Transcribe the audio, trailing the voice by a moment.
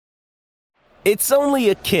It's only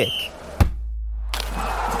a kick,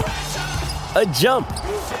 a jump,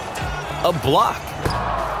 a block.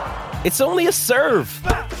 It's only a serve.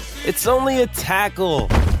 It's only a tackle,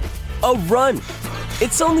 a run.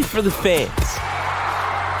 It's only for the fans.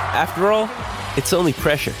 After all, it's only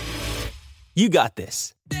pressure. You got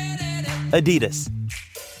this. Adidas.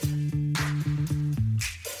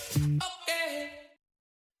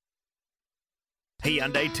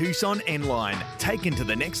 Hyundai Tucson N-Line, taken to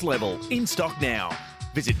the next level, in stock now.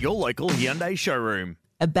 Visit your local Hyundai showroom.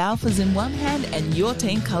 A Balfour's in one hand and your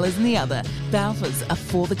team colours in the other. Balfour's are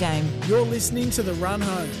for the game. You're listening to The Run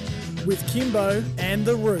Home with Kimbo and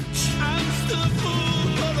The Rooch.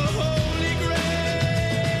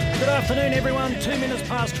 Good afternoon, everyone. 2 minutes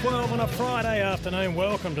past 12 on a Friday afternoon.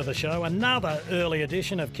 Welcome to the show. Another early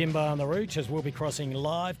edition of Kimbo and The Rooch, as we'll be crossing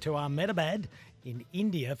live to Ahmedabad in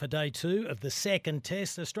India for day 2 of the second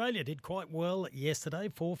test. Australia did quite well yesterday,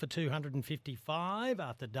 4 for 255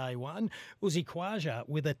 after day 1. Uzi Khawaja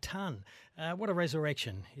with a ton. What a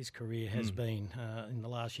resurrection his career has been in the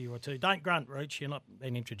last year or two. Don't grunt, Rooch. You're not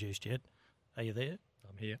been introduced yet. Are you there?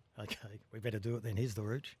 I'm here. Okay, we better do it then. Here's the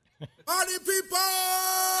Rooch. Party people!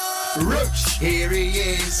 Rooch, here he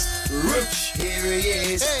is. Rooch, here he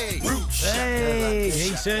is. Hey, Rooch. Hey,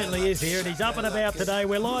 he certainly is here, and he's up and about today.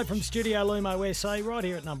 We're live from Studio Lumo SA, right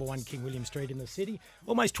here at number 1 King William Street in the city.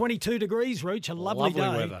 Almost 22 degrees, Rooch, a lovely day.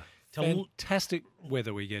 Weather. Fantastic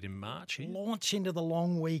weather we get in March here. Launch into the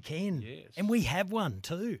long weekend. Yes. And we have one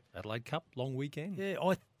too. Adelaide Cup, long weekend. Yeah,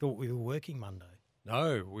 I thought we were working Monday.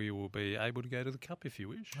 No, we will be able to go to the Cup if you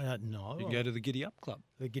wish. No. You can go to the Giddy Up Club.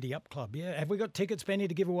 The Giddy Up Club, yeah. Have we got tickets, Benny,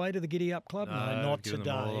 to give away to the Giddy Up Club? No, not giving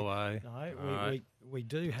today. them all away. No, Right. we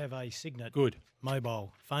do have a Signet Good.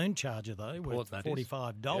 mobile phone charger, though, worth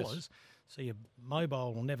 $45. Yes. So your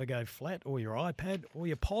mobile will never go flat, or your iPad, or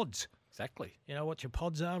your pods. Exactly. You know what your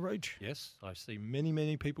pods are, Rooch? Yes, I see many,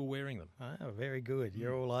 many people wearing them. Oh, very good.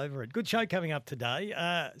 You're all over it. Good show coming up today.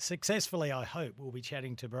 Successfully, I hope, we'll be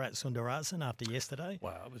chatting to Bharat Sundaresan after yesterday.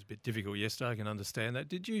 Well, it was a bit difficult yesterday. I can understand that.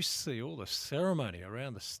 Did you see all the ceremony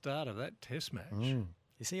around the start of that test match? You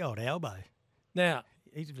see old Albo? Now,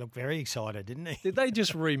 He looked very excited, didn't he? did they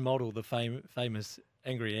just remodel the famous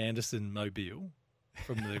Angry Anderson mobile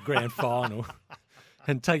from the grand final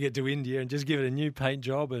and take it to India and just give it a new paint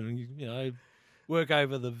job and, you know, work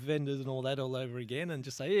over the vendors and all that all over again and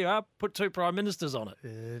just say, here you are, put 2 prime ministers on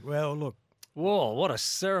it? Well, look. Whoa, what a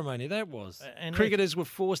ceremony that was. And Cricketers were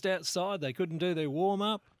forced outside. They couldn't do their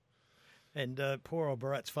warm-up. And poor old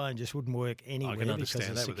Bharat's phone just wouldn't work anywhere because understand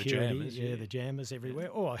of that with the security. jammers, Yeah, yeah. the jammers everywhere.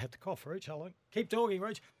 Oh, I had to cough, Rooch. Hold on. Keep talking,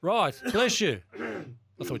 Rooch. Right, bless you.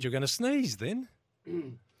 I thought you were going to sneeze then.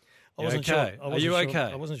 I wasn't okay? sure. Are you okay?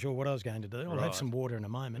 I wasn't sure what I was going to do. I'll have Right. some water in a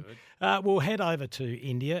moment. We'll head over to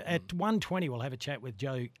India. At 1:20, we'll have a chat with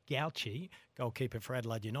Joe Gauchi, goalkeeper for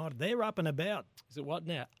Adelaide United. They're up and about. Is it what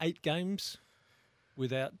now? 8 games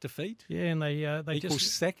without defeat? Yeah, and they Equals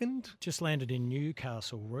second? just landed in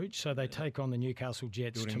Newcastle, Rooch, so they take on the Newcastle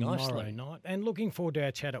Jets Doing tomorrow nicely. night. And looking forward to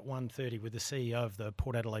our chat at 1:30 with the CEO of the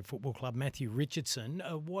Port Adelaide Football Club, Matthew Richardson.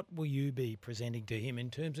 What will you be presenting to him in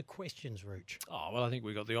terms of questions, Rooch? Oh, well, I think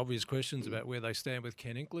we've got the obvious questions about where they stand with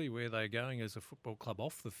Ken Inkley, where they're going as a football club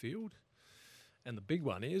off the field. And the big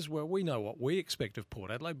one is, well, we know what we expect of Port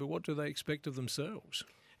Adelaide, but what do they expect of themselves?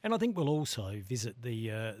 And I think we'll also visit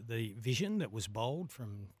the vision that was bold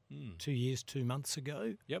from 2 years, 2 months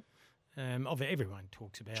ago. Yep. Everyone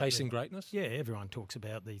talks about Chasing greatness? Yeah, everyone talks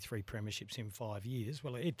about the 3 premierships in 5 years.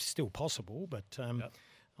 Well, it's still possible, but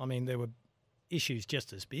I mean, there were issues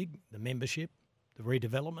just as big: the membership, the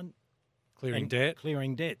redevelopment, Clearing debt.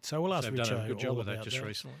 So we'll ask They've Richo done a good job all of that about just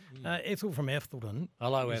recently. Ethel from Ethelton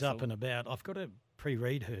Hello, is Ethel. up and about. I've got to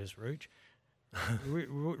pre-read hers, Rooch.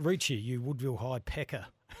 Richie, you Woodville High pecker.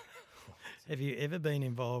 Have you ever been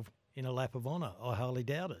involved in a lap of honour? I highly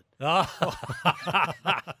doubt it.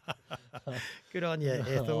 Good on you,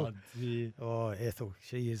 Ethel. Oh, dear. Oh, Ethel,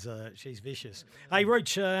 she's vicious. Hey,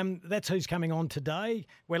 Rooch, that's who's coming on today.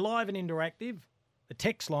 We're live and interactive. The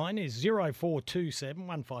text line is 0427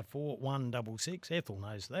 154 166. Ethel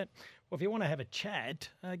knows that. Well, if you want to have a chat,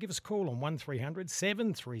 give us a call on 1300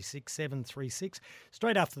 736 736.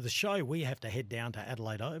 Straight after the show, we have to head down to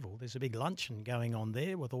Adelaide Oval. There's a big luncheon going on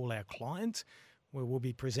there with all our clients, where we'll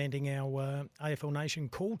be presenting our AFL Nation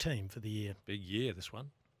call team for the year. Big year, this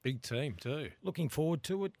one. Big team, too. Looking forward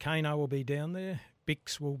to it. Kano will be down there.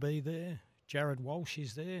 Bix will be there. Jared Walsh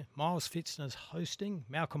is there. Miles Fitzner's hosting.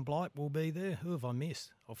 Malcolm Blight will be there. Who have I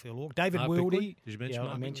missed? I feel awkward. David Mark Wildy. Bickley? Did you mention I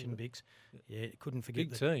Mark mentioned Bickley? Bix. Yeah, couldn't forget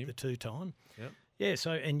Big team. the two-time. Yep. Yeah,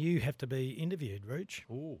 and you have to be interviewed, Rooch.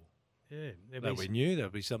 Ooh. Yeah. That we knew. That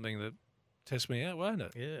would be something that test me out, won't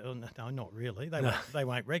it? Yeah, no, not really. No. They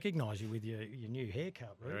won't recognise you with your new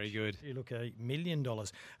haircut, Rich. Very good. You look $1 million.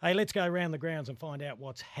 Hey, let's go around the grounds and find out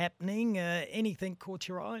what's happening. Anything caught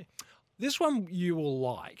your eye? This one you will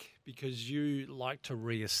like because you like to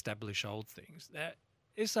re-establish old things. Now,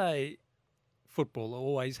 SA football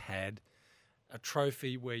always had a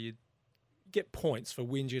trophy where you'd get points for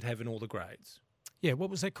wins you'd have in all the grades. Yeah, what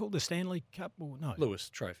was that called? The Stanley Cup? Or no? Lewis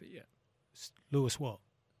Trophy, yeah. Lewis what?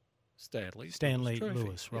 Stanley Trophy,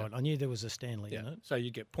 Lewis, right. yeah. I knew there was a Stanley Yeah. in it. So you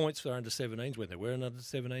get points for under-17s when there were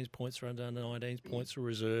under-17s, points for under-19s, points for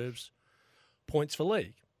reserves, points for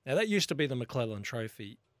league. Now, that used to be the McClellan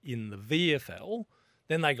Trophy in the VFL.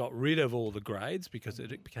 Then they got rid of all the grades because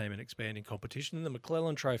it became an expanding competition. And the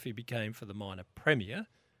McClellan Trophy became for the minor premier.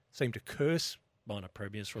 Seemed to curse minor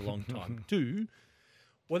premiers for a long time too.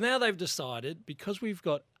 Well, now they've decided because we've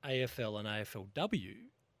got AFL and AFLW,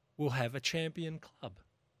 we'll have a champion club.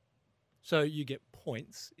 So you get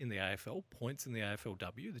points in the AFL, points in the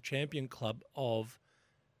AFLW. The champion club of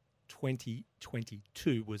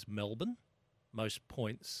 2022 was Melbourne. Most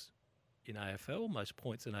points in AFL, most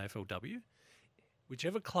points in AFLW.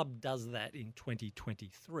 Whichever club does that in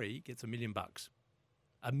 2023 gets $1 million.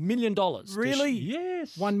 $1 million. Really?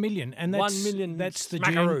 Yes. 1 million. And that's, 1 million that's the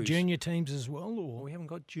smackaroos. junior teams as well? Well, Or? we haven't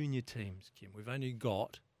got junior teams, Kim. We've only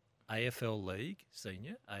got AFL League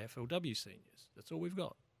Senior, AFLW Seniors. That's all we've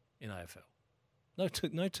got in AFL.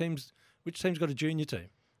 No teams. Which team's got a junior team?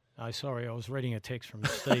 Oh, sorry, I was reading a text from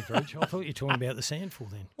Steve Rich. I thought you were talking about the Sandful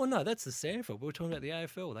then. Well, no, that's the Sanford. We're talking about the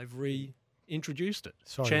AFL. They've reintroduced it.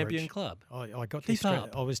 Sorry, Champion Rich. club. I got Keep distracted.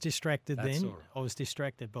 up. I was distracted That's then. all right. I was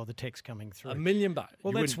distracted by the text coming through. $1 million. Well,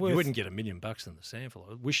 you that's you worth- wouldn't get $1 million in the Sanford.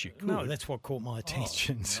 I wish you could. No, that's what caught my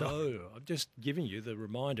attention. Oh, So, no, I'm just giving you the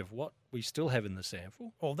reminder of what we still have in the Sanford.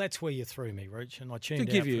 well, that's where you threw me, Rich, and I To tuned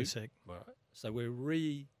give out you, for a sec. right. So we're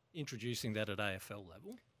reintroducing that at AFL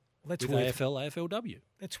level Well, that's with worth AFL, AFLW.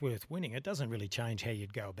 that's worth winning. It doesn't really change how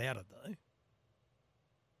you'd go about it, though.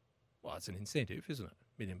 Well, it's an incentive, isn't it?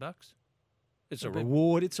 $1 million. It's Yeah, a but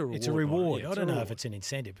reward. It's a reward. It's a Mike. reward. Yeah, I it's a don't know if reward. it's an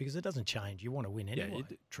incentive because it doesn't change. You want to win anyway.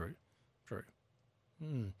 Yeah, true. Hmm.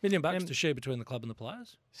 $1 million Um, to share between the club and the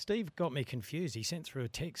players. Steve got me confused. He sent through a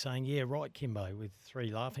text saying, "Yeah, right, Kimbo," with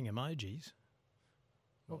 3 laughing emojis.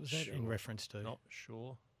 What Not was that in sure. reference to? Not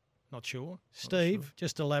sure. Not sure. Steve, sure.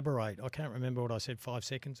 just elaborate. I can't remember what I said 5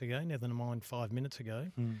 seconds ago, never mind 5 minutes ago.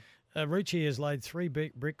 Hmm. Rucci has laid 3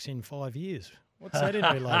 bricks in 5 years. What's that in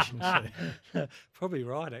relation to? Probably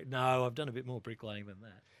right. No, I've done a bit more bricklaying than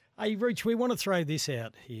that. Hey, Rich, we want to throw this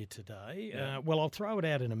out here today. Yeah. Well, I'll throw it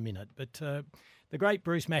out in a minute, but the great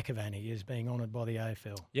Bruce McAvaney is being honoured by the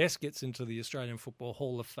AFL. Yes, gets into the Australian Football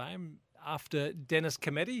Hall of Fame after Dennis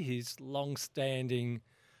Cometti, his long-standing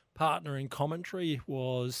partner in commentary,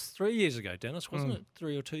 was 3 years ago, Dennis, wasn't it?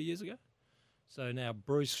 3 or 2 years ago? So now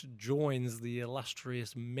Bruce joins the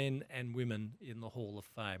illustrious men and women in the Hall of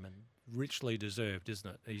Fame, and richly deserved, isn't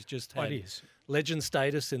it? He's just Oh, had it is. legend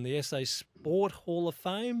status in the SA Sport Hall of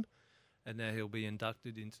Fame, and now he'll be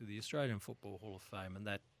inducted into the Australian Football Hall of Fame, and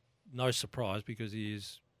that, no surprise, because he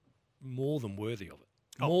is more than worthy of it.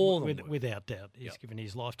 More than worthy. Without doubt. He's Yep. given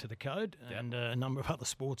his life to the code Yep. and a number of other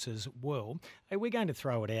sports as well. Hey, we're going to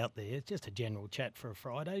throw it out there. It's just a general chat for a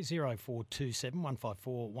Friday. 0427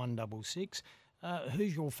 154 166.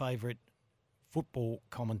 Who's your favourite football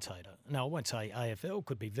commentator? No, I won't say AFL.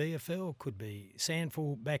 Could be VFL. Could be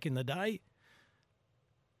Sandful back in the day.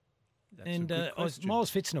 That's a And good question.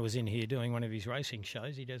 Miles Fitzner was in here doing one of his racing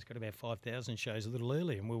shows. He does got about 5,000 shows a little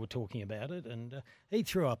earlier, and we were talking about it. And he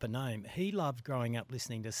threw up a name. He loved growing up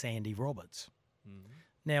listening to Sandy Roberts. Mm-hmm.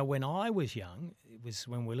 Now, when I was young, it was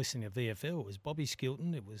when we were listening to VFL, it was Bobby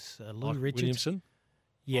Skilton, it was Lou Mike Richards. Williamson,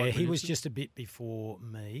 Yeah, Mike he was Williamson. just a bit before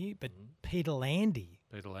me, but Peter Landy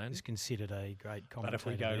Peter is Land. considered a great But commentator. if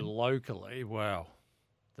we go then. locally, wow,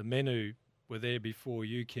 the men who were there before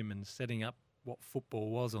you, Kim, and setting up what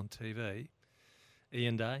football was on TV,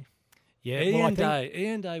 Ian Day. yeah, well, I Ian think- Day.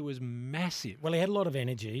 Ian Day was massive. Well, he had a lot of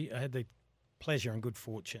energy. I had the pleasure and good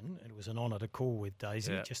fortune. It was an honour to call with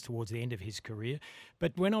Daisy Yeah. just towards the end of his career.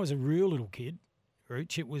 But when I was a real little kid,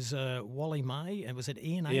 Rooch, it was Wally May, and was it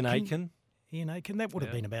Ian Aiken? Ian Aiken. Ian Aiken. That would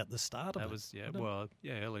have Yeah. been about the start of That it. was, yeah, wouldn't it? well,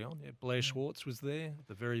 yeah, early on. Yeah. Blair Schwartz was there at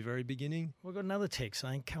the very, very beginning. We've got another text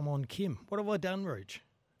saying, "Come on, Kim. What have I done, Rooch?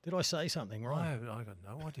 Did I say something wrong? I got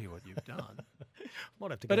no idea what you've done.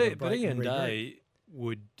 Might have to go But, to a break Ian and reread. Day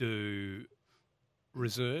would do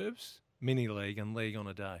reserves, mini league, and league on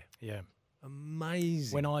a day. Yeah.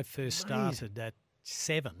 Amazing. When I first Amazing. started at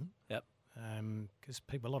 7, Yep. because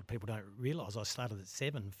a lot of people don't realise I started at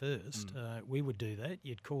 7 first. Mm. We would do that.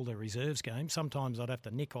 You'd call the reserves game. Sometimes I'd have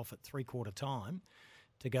to nick off at 3/4 time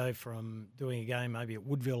to go from doing a game maybe at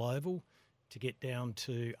Woodville Oval to get down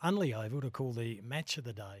to Unley Oval to call the match of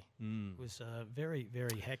the day. It was very,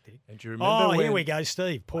 very hectic. And do you remember here we go,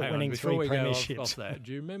 Steve. Port Hang on, winning before 3 we go premierships. off that,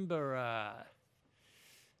 do you remember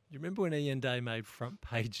when Ian Day made front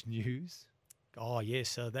page news? Oh,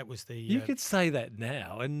 yes. That was the... You could say that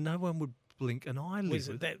now and no one would blink an eyelid. was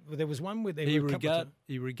it that, there was one where there He, were a couple of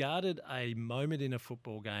he regarded a moment in a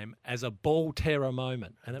football game as a ball terror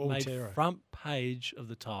moment, and it Ball made terror. front page of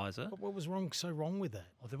the Tiser. What was so wrong with that?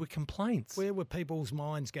 Oh, there were complaints. Where were people's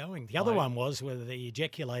minds going? The other one was whether he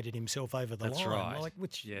ejaculated himself over the That's line. right. Like,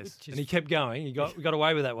 which Yes, is, and he kept going. We got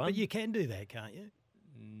away with that one. but you can do that, can't you?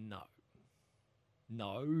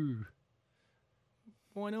 No.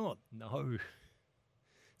 Why not? No.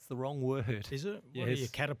 It's the wrong word. Is it? Why do Yes. you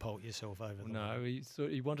catapult yourself over the line? No,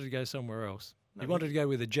 he wanted to go somewhere else. No, He wanted to go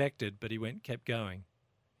with ejected, but he kept going.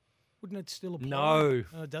 Wouldn't it still apply? No.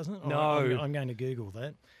 Oh, it doesn't? No. All right, I'm going to Google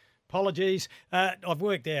that. Apologies. I've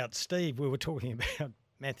worked out, Steve, we were talking about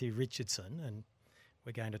Matthew Richardson, and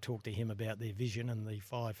we're going to talk to him about their vision and the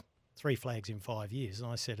 3 flags in 5 years. And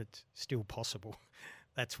I said it's still possible.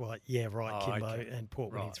 That's why, yeah, right, Oh, Kimbo okay. and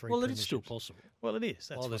Port winning 3 Well, it is still premierships. possible. Well, it is.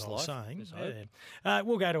 That's While what there's I was life, saying. there's hope.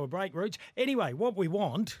 We'll go to a break, Roots. Anyway, what we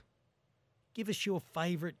want, give us your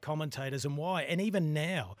favourite commentators and why. And even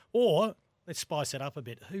now, or let's spice it up a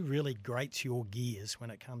bit, who really grates your gears when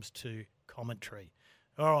it comes to commentary?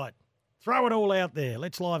 All right, throw it all out there.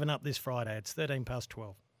 Let's liven up this Friday. It's 13 past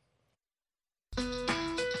 12.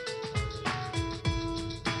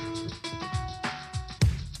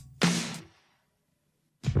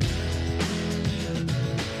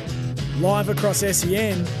 Live across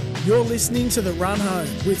SEN, you're listening to The Run Home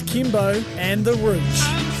with Kimbo and The Rooch.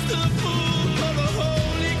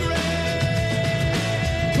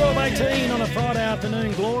 12:18 on a Friday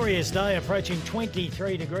afternoon, glorious day, approaching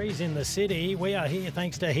 23 degrees in the city. We are here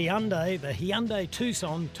thanks to Hyundai, the Hyundai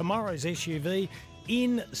Tucson, tomorrow's SUV,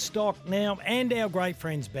 in stock now, and our great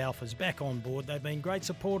friends Balfour's back on board. They've been great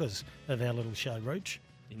supporters of our little show, Rooch.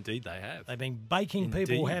 Indeed, they have. They've been baking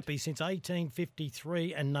people Indeed. happy since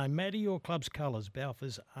 1853, and no matter your club's colours,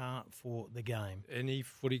 Balfour's are for the game. Any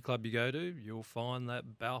footy club you go to, you'll find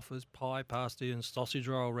that Balfour's pie, pasty and sausage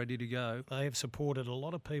roll ready to go. They have supported a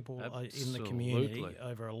lot of people in the Absolutely. community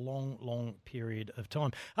over a long, long period of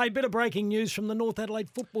time. Hey, bit of breaking news from the North Adelaide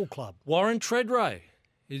Football Club. Warren Treadray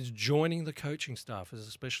is joining the coaching staff as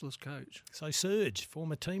a specialist coach. So Serge,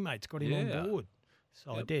 former teammates, got him Yeah. on board.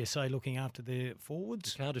 So I dare say looking after their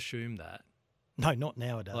forwards. You can't assume that. No, not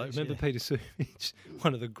nowadays. Like, remember yeah. Peter Sumich,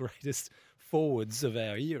 one of the greatest forwards of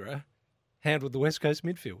our era, handled the West Coast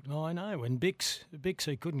midfield. Oh, I know. And Bix,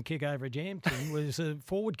 who couldn't kick over a jam tin, was a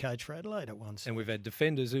forward coach for Adelaide at once. And we've had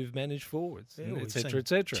defenders who've managed forwards, Yeah, we've et cetera, seen et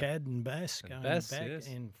cetera. Chad and Bass going Bass, back yes.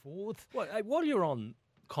 and forth. While you're on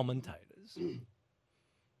commentators,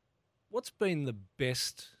 what's been the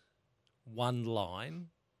best one line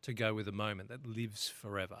to go with a moment that lives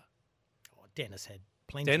forever? Oh, Dennis had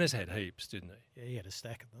plenty. Dennis had heaps, didn't he? Yeah, he had a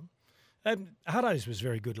stack of them. Hutto's was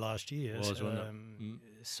very good last year. Was, wasn't it?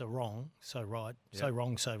 So wrong, so right. Yep. So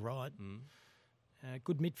wrong, so right.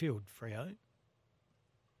 Good midfield, Freo.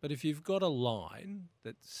 But if you've got a line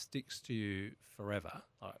that sticks to you forever,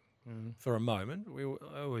 like for a moment,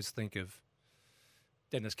 I always think of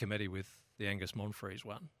Dennis Cometti with the Angus Monfries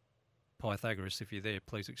one. Pythagoras, if you're there,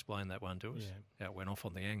 please explain that one to us. Yeah. How it went off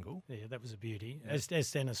on the angle. Yeah, that was a beauty. Yeah. As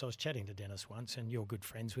Dennis, I was chatting to Dennis once, and you're good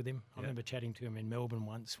friends with him. I remember chatting to him in Melbourne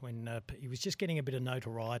once when he was just getting a bit of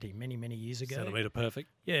notoriety many, many years ago. Centimetre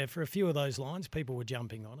perfect. Yeah, for a few of those lines, people were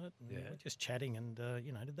jumping on it. And Yeah. we were just chatting, and,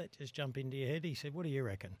 did that just jump into your head? He said, what do you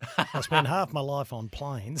reckon? I spent half my life on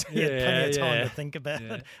planes. He had plenty of time to think about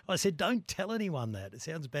it. I said, don't tell anyone that. It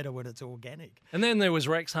sounds better when it's organic. And then there was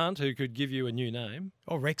Rex Hunt, who could give you a new name.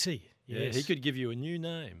 Oh, Rexy. Yeah, Yes. he could give you a new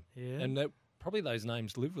name. Yeah. And probably those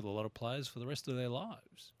names live with a lot of players for the rest of their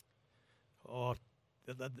lives. Oh,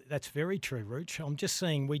 that's very true, Rooch. I'm just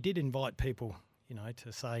saying we did invite people,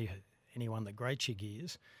 to say anyone that grates your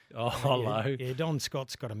gears. Oh, hello. Yeah, Don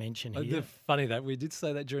Scott's got a mention here. Funny that we did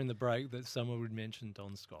say that during the break that someone would mention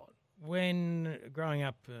Don Scott. When growing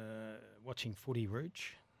up watching footy,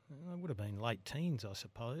 Rooch, it would have been late teens, I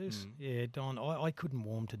suppose. Yeah, Don, I couldn't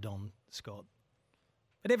warm to Don Scott.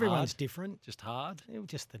 But everyone's Hard? different. Just hard. It was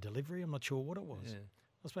just the delivery. I'm not sure what it was. Yeah.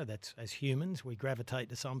 I suppose that's, as humans, we gravitate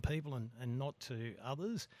to some people and not to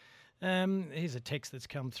others. Here's a text that's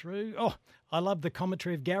come through. Oh, I love the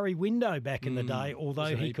commentary of Gary Window back in the day, although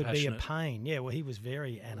Wasn't he he could passionate? be a pain. Yeah, well, he was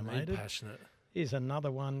very animated. Really passionate. Here's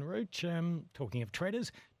another one, Rooch. Talking of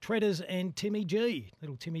Treaders and Timmy G.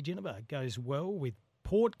 Little Timmy Ginniber goes well with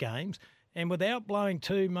Port games. And without blowing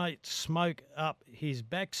too much smoke up his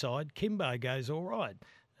backside, Kimbo goes all right.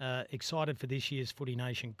 Excited for this year's Footy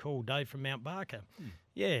Nation call. Dave from Mount Barker.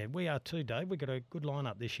 Yeah, we are too, Dave. We've got a good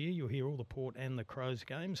lineup this year. You'll hear all the Port and the Crows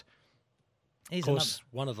games. Of course,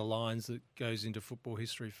 one of the lines that goes into football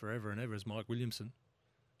history forever and ever is Mike Williamson.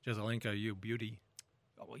 Jazelenko, you beauty.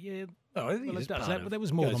 Oh, well, yeah. Oh, Well, it does. That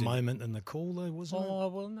was more the moment than the call, though, wasn't it? Oh,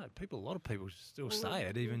 well, no. A lot of people still say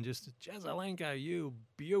it, even just Jazelenko, you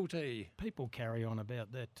beauty. People carry on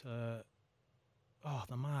about that.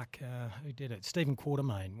 The mark, who did it? Stephen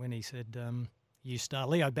Quartermain, when he said, you star.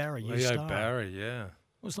 Leo Barry, you star. Leo Barry, yeah.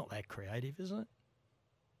 Well, it's not that creative, is it?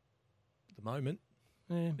 The moment.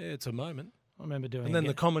 Yeah. Yeah, it's a moment. I remember doing And then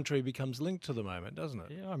the commentary becomes linked to the moment, doesn't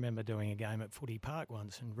it? Yeah, I remember doing a game at Footy Park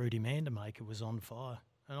once and Rudy Mandamaker was on fire.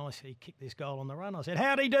 And I said, he kicked this goal on the run. I said,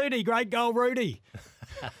 howdy doody, great goal, Rudy.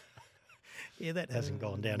 Yeah, that hasn't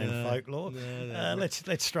gone down in folklore. No.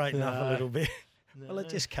 Let's straighten up a little bit. Well, it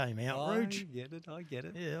just came out, Rooch. I get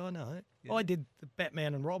it. Yeah, I know. Yeah. I did the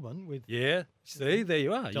Batman and Robin with See, there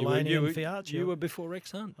you are. Delaney and Fiaccio. You were before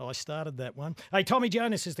Rex Hunt. I started that one. Hey, Tommy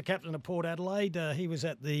Jonas is the captain of Port Adelaide. He was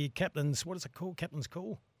at the captain's, what is it called? Captain's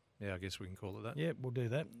call? Yeah, I guess we can call it that. Yeah, we'll do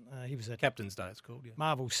that. He was at Captain's Day, it's called, yeah.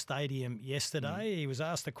 Marvel Stadium yesterday. He was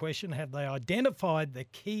asked the question, have they identified the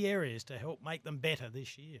key areas to help make them better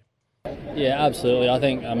this year? Yeah, absolutely.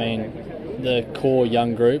 I mean, the core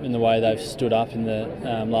young group and the way they've stood up in the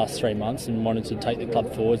last 3 months and wanted to take the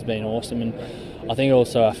club forward has been awesome. And I think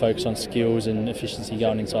also our focus on skills and efficiency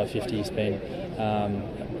going inside 50 has been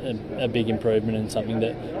a big improvement and something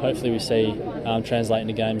that hopefully we see translate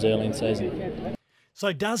into games early in the season.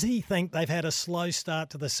 So does he think they've had a slow start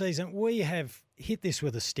to the season? We have hit this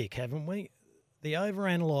with a stick, haven't we? The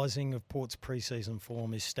overanalysing of Port's pre-season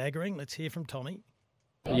form is staggering. Let's hear from Tommy.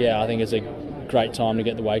 Yeah, I think it's a great time to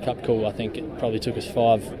get the wake-up call. I think it probably took us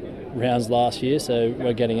 5 rounds last year, so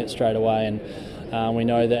we're getting it straight away. And we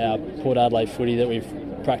know that our Port Adelaide footy that we've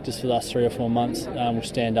practiced for the last 3 or 4 months will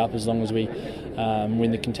stand up as long as we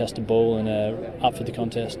win the contested ball and are up for the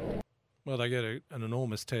contest. Well, they get an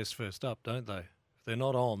enormous test first up, don't they? If they're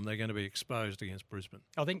not on, they're going to be exposed against Brisbane.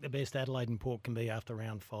 I think the best Adelaide and Port can be after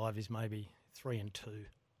round 5 is maybe 3-2.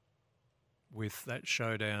 With that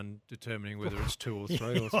showdown determining whether it's 2 or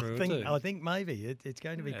 3 or 3 or 2. I think maybe it's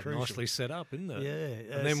going to be crucial. Nicely set up, isn't it?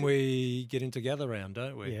 Yeah. And then we get into gather round,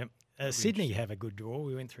 don't we? Yeah. Sydney have a good draw.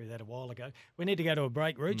 We went through that a while ago. We need to go to a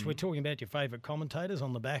break, Rooch. We're talking about your favourite commentators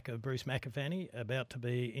on the back of Bruce McAvaney, about to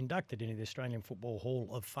be inducted into the Australian Football Hall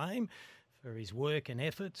of Fame for his work and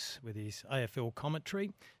efforts with his AFL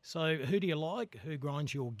commentary. So who do you like? Who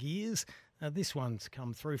grinds your gears? This one's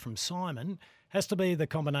come through from Simon. Has to be the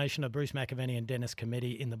combination of Bruce McAvaney and Dennis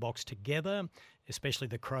Cometti in the box together, especially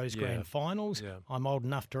the Crows grand finals. Yeah. I'm old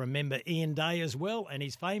enough to remember Ian Day as well and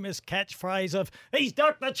his famous catchphrase of, he's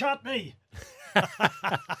ducked the chutney.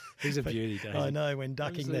 He's a beauty, Dave. I know, when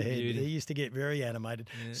ducking the head. He used to get very animated.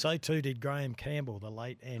 Yeah. So too did Graham Campbell, the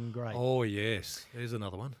late and great. Oh, yes. There's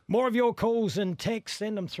another one. More of your calls and texts.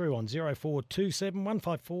 Send them through on 0427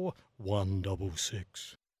 154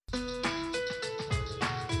 166.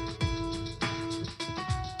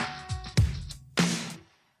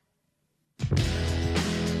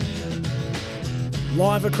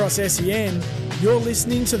 Live across SEN, you're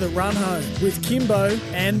listening to The Run Home with Kimbo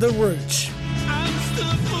and The Rooch.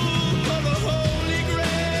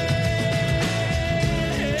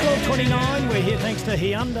 12:29, we're here thanks to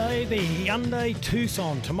Hyundai, the Hyundai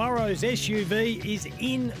Tucson. Tomorrow's SUV is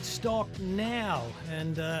in stock now,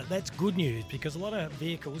 and that's good news because a lot of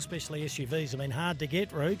vehicles, especially SUVs, have been hard to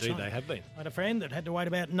get, Rooch. Indeed, they have been. I had a friend that had to wait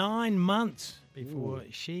about 9 months before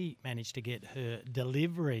she managed to get her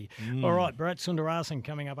delivery. All right, Bharat Sundarasan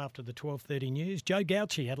coming up after the 12:30 news. Joe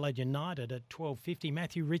Gauchi, Adelaide United at 12:50.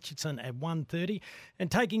 Matthew Richardson at 1:30. And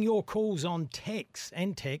taking your calls on text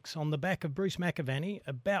on the back of Bruce McAvaney,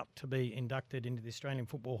 about to be inducted into the Australian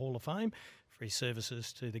Football Hall of Fame for his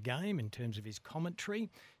services to the game in terms of his commentary.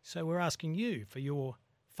 So we're asking you for your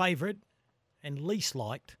favourite and least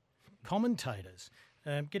liked commentators.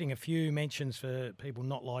 Getting a few mentions for people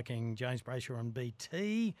not liking James Brayshaw on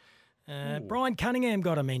BT. Brian Cunningham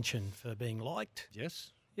got a mention for being liked.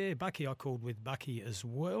 Yes. Yeah, Bucky, I called with Bucky as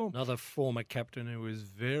well. Another former captain who was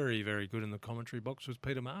very, very good in the commentary box was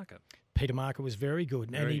Peter Marker. Peter Marker was very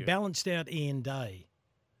good, and he balanced out Ian Day.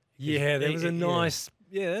 Yeah, there was a nice...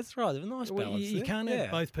 Yeah, that's right. There was a nice balance You can't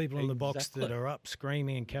have both people in the box that are up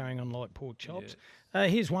screaming and carrying on like pork chops. Yeah.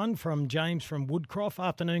 Here's one from James from Woodcroft.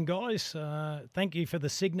 Afternoon, guys. Thank you for the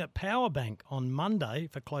Signet power bank on Monday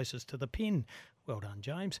for closest to the pin. Well done,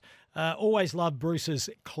 James. Always loved Bruce's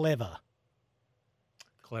clever.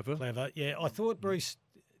 Clever? Clever, yeah. I thought Bruce,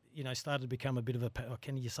 started to become a bit of a.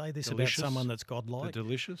 Can you say this Delicious? about someone that's godlike? The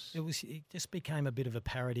delicious? It just became a bit of a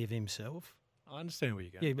parody of himself. I understand where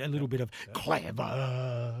you're going. Yeah, a little bit of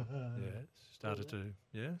clever. Yeah, started to,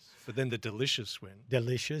 yes. But then the delicious went.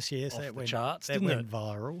 Delicious, yes. Off That the went, charts, that didn't went it?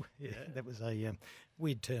 viral. Yeah, that was a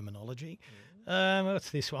weird terminology.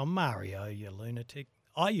 What's this one? Mario, you lunatic.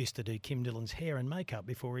 I used to do Kim Dillon's hair and makeup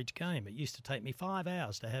before each game. It used to take me 5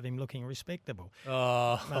 hours to have him looking respectable.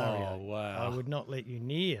 Oh, Mario, wow. I would not let you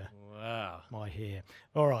near Wow. my hair.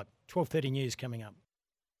 All right, 12:30 news coming up.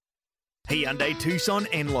 Hyundai Tucson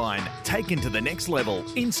N-Line, taken to the next level,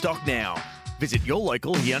 in stock now. Visit your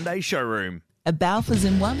local Hyundai showroom. A Balfours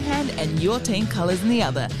in one hand and your team colours in the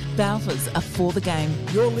other. Balfours are for the game.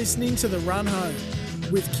 You're listening to The Run Home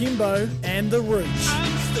with Kimbo and The Rooch.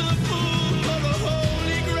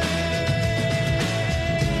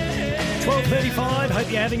 12:35.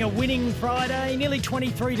 Hope you're having a winning Friday. Nearly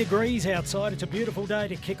 23 degrees outside. It's a beautiful day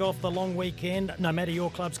to kick off the long weekend. No matter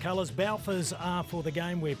your club's colours, Balfours are for the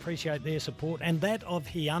game. We appreciate their support and that of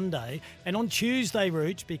Hyundai. And on Tuesday,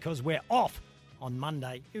 Rooch, because we're off on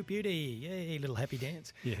Monday. You beauty. Yay, little happy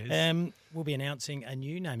dance. Yes. We'll be announcing a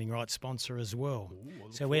new naming rights sponsor as well.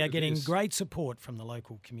 So we are getting great support from the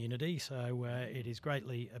local community. So it is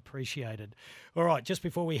greatly appreciated. All right, just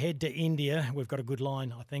before we head to India, we've got a good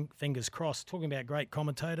line, I think, fingers crossed, talking about great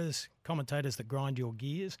commentators that grind your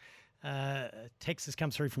gears. Text has come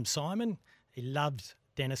through from Simon. He loves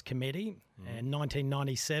Dennis Cometti. And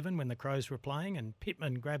 1997 when the Crows were playing and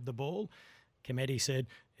Pittman grabbed the ball, Cometti said,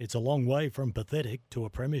 "It's a long way from pathetic to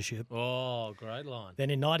a premiership." Oh, great line.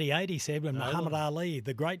 Then in 98, he said, when Muhammad Ali,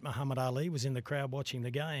 the great Muhammad Ali, was in the crowd watching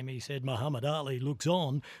the game, he said, "Muhammad Ali looks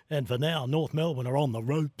on, and for now, North Melbourne are on the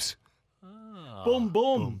ropes." Boom,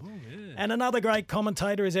 boom. Yeah. And another great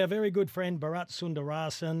commentator is our very good friend Bharat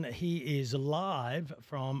Sundarasan. He is live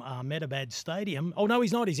from Ahmedabad Stadium. Oh, no,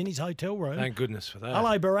 he's not. He's in his hotel room. Thank goodness for that.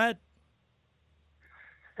 Hello, Bharat.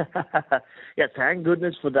 Yeah, thank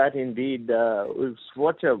goodness for that indeed. It was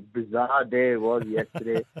what a bizarre day it was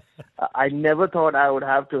yesterday. I never thought I would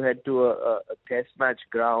have to head to a test match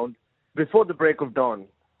ground before the break of dawn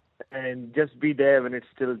and just be there when it's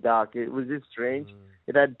still dark. It was just strange.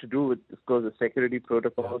 It had to do with, of course, the security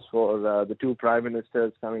protocols for the two prime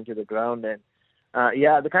ministers coming to the ground. And,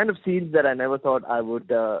 the kind of scenes that I never thought I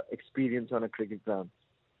would experience on a cricket ground.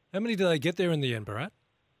 How many did they get there in the end, Bharat?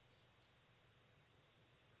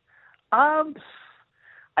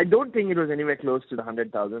 I don't think it was anywhere close to the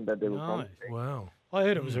 100,000 that they were promising. Wow. I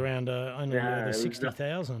heard it was around only Yeah, it the was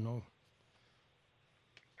 60,000 or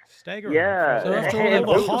staggering. Yeah. So after Hey,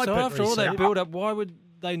 all that build up, why would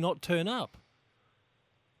they not turn up?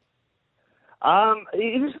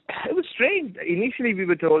 It was strange. Initially, we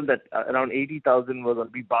were told that around 80,000 were going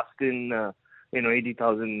to be busting,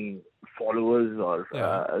 80,000 followers or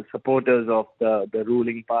supporters of the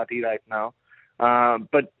ruling party right now.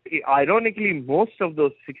 But ironically, most of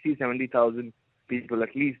those 60, 70,000 people,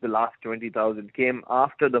 at least the last 20,000, came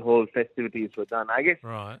after the whole festivities were done. I guess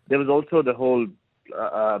there was also the whole,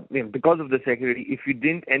 because of the security, if you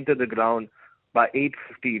didn't enter the ground by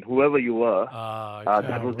 8:15, whoever you were,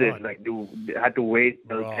 that was it. Like you had to wait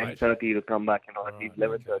till 10:30 to come back, at least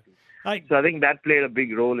 11:30. So I think that played a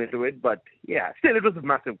big role into it. But yeah, still it was a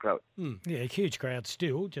massive crowd. Yeah, a huge crowd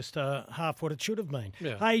still, just half what it should have been.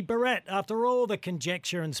 Yeah. Hey, Bharat, after all the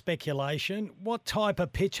conjecture and speculation, what type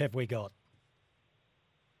of pitch have we got?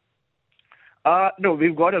 No,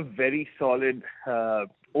 we've got a very solid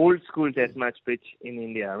old school test match pitch in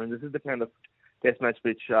India. I mean, this is the kind of test match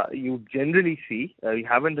pitch you generally see. We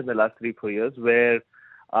haven't in the last 3-4 years where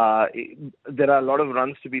there are a lot of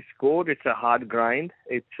runs to be scored. It's a hard grind.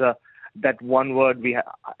 It's that one word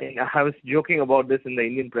I was joking about this in the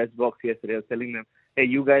Indian press box yesterday. I was telling them, hey,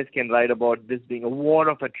 you guys can write about this being a war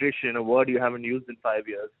of attrition, a word you haven't used in 5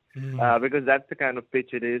 years, because that's the kind of pitch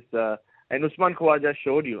it is. And Usman Khawaja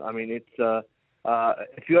showed you. I mean, it's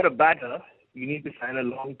if you're a batter, you need to sign a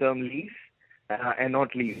long-term lease and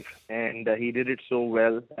not leave. And he did it so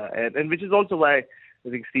well, and which is also why I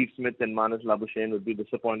think Steve Smith and Manas Labuschagne would be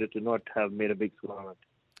disappointed to not have made a big score on it.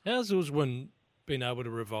 How's Usman been able to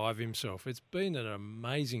revive himself? It's been an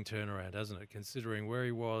amazing turnaround, hasn't it, considering where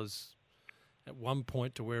he was at one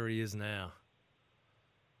point to where he is now?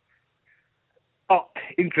 Oh,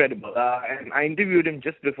 incredible. And I interviewed him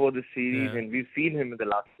just before the series, and we've seen him in the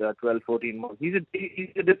last 12, 14 months. He's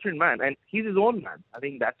a different man, and he's his own man. I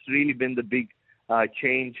think that's really been the big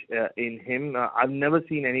change in him. I've never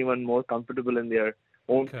seen anyone more comfortable in their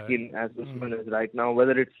own skin as Usman is right now,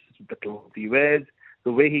 whether it's the clothes he wears,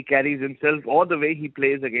 the way he carries himself, or the way he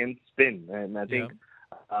plays against spin. And I think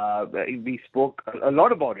we spoke a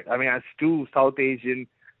lot about it. I mean, as two South Asian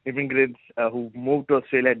immigrants who moved to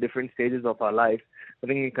Australia at different stages of our life. I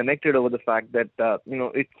think we connected over the fact that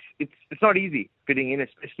it's not easy fitting in,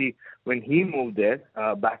 especially when he moved there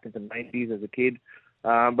back in the 90s as a kid.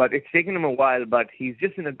 But it's taken him a while. But he's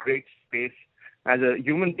just in a great space as a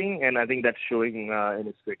human being, and I think that's showing in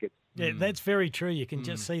his cricket. Yeah, that's very true. You can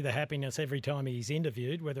just see the happiness every time he's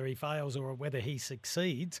interviewed, whether he fails or whether he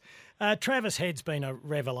succeeds. Travis Head's been a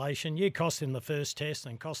revelation. You cost him the first test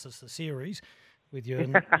and cost us the series with your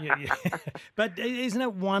But isn't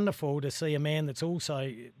it wonderful to see a man that's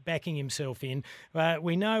also backing himself in?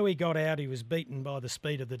 We know he got out. He was beaten by the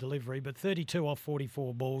speed of the delivery, but 32 off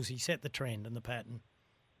 44 balls, he set the trend and the pattern.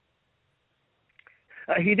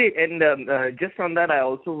 He did, and just on that, I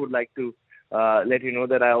also would like to let you know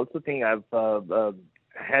that I also think I've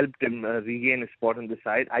helped him regain his spot on the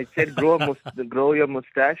side. I said grow your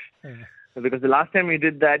mustache, because the last time you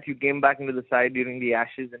did that, you came back into the side during the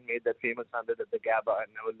Ashes and made that famous 100 at the Gabba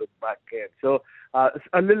and never looked back again. So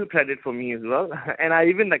a little credit for me as well. And I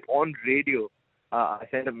even, on radio, I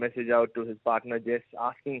sent a message out to his partner Jess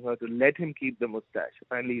asking her to let him keep the mustache.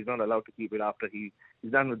 Apparently he's not allowed to keep it after he's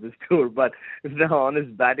done with this tour. But now on his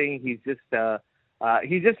batting, he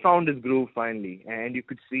just found his groove finally. And you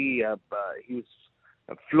could see he was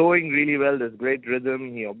flowing really well. There's great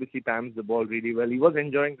rhythm. He obviously pams the ball really well. He was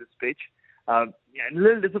enjoying this pitch. A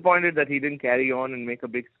little disappointed that he didn't carry on and make a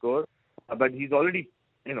big score. But he's already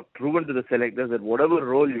proven to the selectors that whatever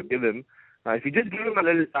role you give him, if you just give him a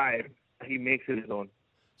little time, he makes it his own.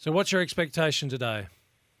 So what's your expectation today?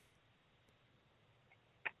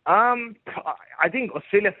 I think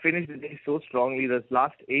Australia finished the day so strongly. Those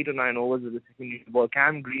last 8 or 9 overs of the second ball,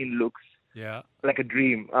 Cam Green looks like a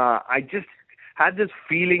dream. I just had this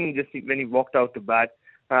feeling just when he walked out to bat.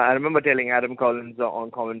 I remember telling Adam Collins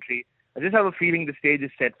on commentary, I just have a feeling the stage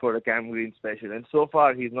is set for a Cam Green special. And so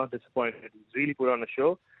far, he's not disappointed. He's really put on a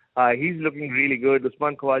show. He's looking really good.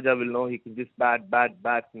 Usman Khawaja will know he can just bat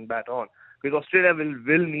on. Because Australia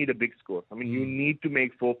will need a big score. I mean, you need to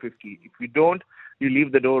make 450. If you don't, you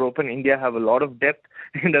leave the door open. India have a lot of depth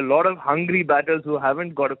and a lot of hungry batters who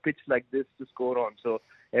haven't got a pitch like this to score on. So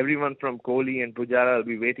everyone from Kohli and Pujara will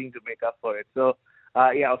be waiting to make up for it. So,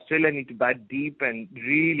 Australia need to bat deep and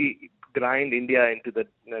really grind India into the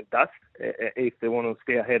dust if they want to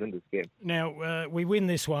stay ahead in this game. Now, we win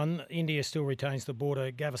this one. India still retains the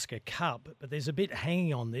Border Gavaskar Cup, but there's a bit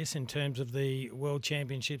hanging on this in terms of the World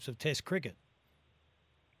Championships of Test Cricket.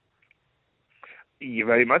 Yeah,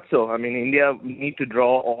 very much so. I mean, India need to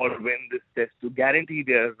draw or win this test to guarantee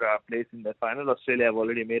their place in the final. Australia have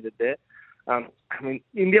already made it there.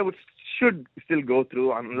 India should still go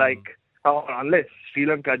through, unless Sri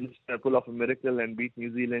Lanka just pull off a miracle and beat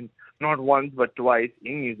New Zealand, not once but twice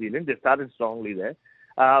in New Zealand. They started strongly there.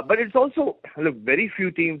 But it's also, very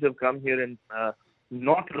few teams have come here and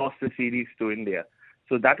not lost the series to India.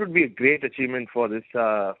 So that would be a great achievement for this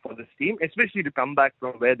team, especially to come back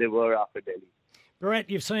from where they were after Delhi. Bharat,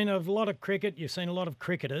 you've seen a lot of cricket. You've seen a lot of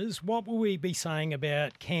cricketers. What will we be saying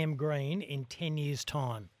about Cam Green in 10 years'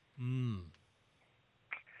 time?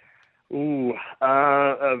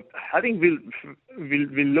 I think we'll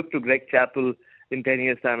look to Greg Chappell in 10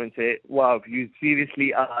 years' time and say, wow, you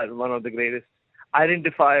seriously are one of the greatest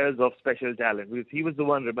identifiers of special talent. Because he was the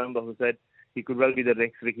one, remember, who said he could well be the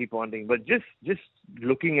next Ricky Ponting. But just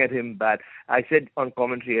looking at him bat, I said on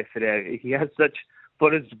commentary yesterday, he has such,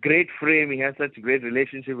 for his great frame, he has such a great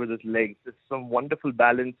relationship with his legs. There's some wonderful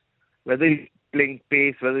balance, whether he's playing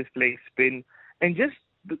pace, whether he's playing spin, and just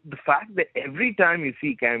the fact that every time you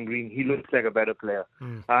see Cam Green, he looks like a better player.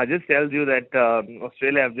 Just tells you that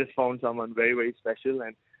Australia have just found someone very, very special.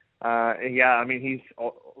 And he's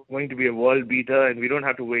going to be a world beater, and we don't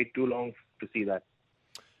have to wait too long to see that.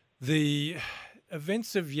 The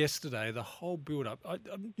events of yesterday, the whole build-up,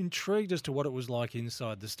 I'm intrigued as to what it was like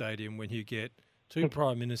inside the stadium when you get two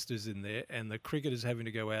prime ministers in there and the cricketers having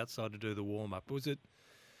to go outside to do the warm-up. Was it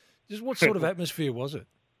just what sort of atmosphere was it?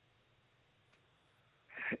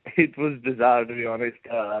 It was bizarre, to be honest.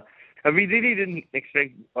 We really didn't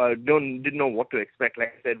expect, didn't know what to expect.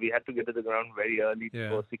 Like I said, we had to get to the ground very early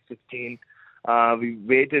before 6:15. We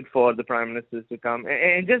waited for the prime ministers to come,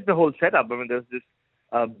 and just the whole setup. I mean, there's this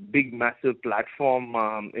big, massive platform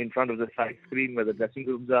in front of the side screen where the dressing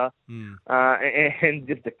rooms are, and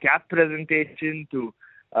just the cap presentation to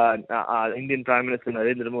our Indian Prime Minister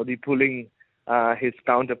Narendra Modi pulling his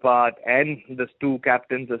counterpart and the two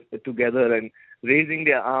captains together and raising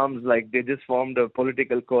their arms like they just formed a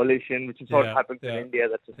political coalition, which is what happens in India.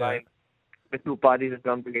 That's a sign the two parties have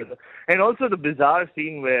come together. And also the bizarre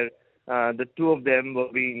scene where the two of them were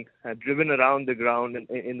being driven around the ground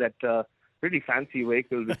in that pretty fancy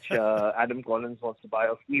vehicle which Adam Collins wants to buy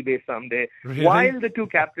off eBay someday. Really? While the two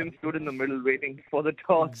captains stood in the middle waiting for the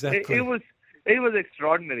toss. Exactly. It was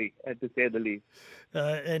extraordinary, to say the least.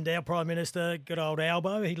 And our Prime Minister, good old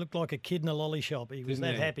Albo, he looked like a kid in a lolly shop. He was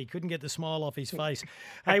Didn't that he? happy. Couldn't get the smile off his face.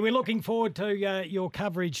 Hey, we're looking forward to your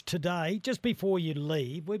coverage today. Just before you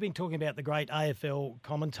leave, we've been talking about the great AFL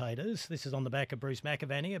commentators. This is on the back of Bruce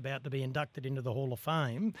McAvaney, about to be inducted into the Hall of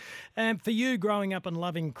Fame. And for you, growing up and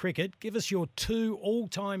loving cricket, give us your 2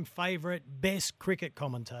 all-time favourite best cricket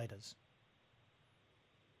commentators.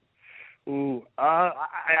 Ooh, I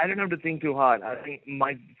don't have to think too hard. I think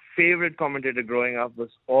my favorite commentator growing up was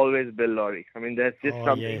always Bill Lawry. I mean, there's just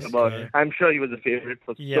something about. yeah. I'm sure he was a favorite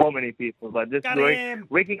for so many people, but just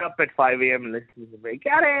waking up at 5 a.m. and listening to him,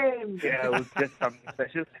 "Got him!" Yeah, it was just something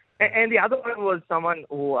special. And the other one was someone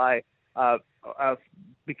who I was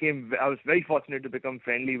very fortunate to become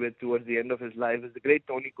friendly with towards the end of his life. Is the great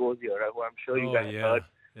Tony Cozier, who I'm sure you guys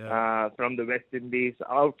heard from the West Indies.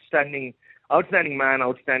 Outstanding man,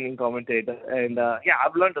 outstanding commentator. And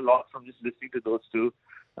I've learned a lot from just listening to those two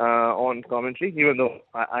on commentary, even though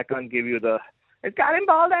I can't give you it's got him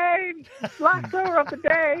Balding, last over of the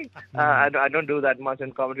day. I don't do that much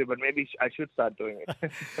in commentary, but maybe I should start doing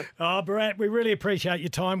it. Bharat, we really appreciate your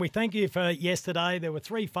time. We thank you for yesterday. There were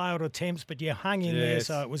 3 failed attempts, but you hung in there,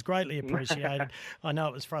 so it was greatly appreciated. I know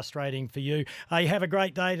it was frustrating for you. You have a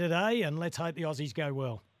great day today, and let's hope the Aussies go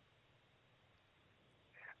well.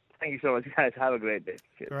 Thank you so much, guys. Have a great day.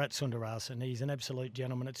 Cheers. Bharat Sundararajan, he's an absolute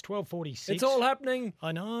gentleman. It's 12:46. It's all happening.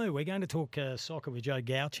 I know. We're going to talk soccer with Joe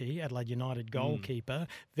Gauci, Adelaide United goalkeeper,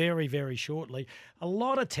 very, very shortly. A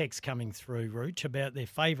lot of texts coming through, Rooch, about their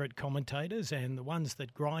favourite commentators and the ones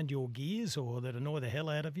that grind your gears or that annoy the hell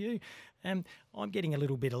out of you. And I'm getting a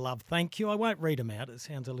little bit of love. Thank you. I won't read them out. It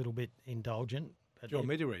sounds a little bit indulgent. Do you want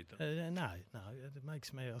me to read them? No. It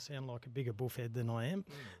makes I sound like a bigger buffhead than I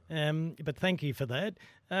am. But thank you for that.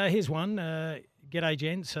 Here's one. G'day,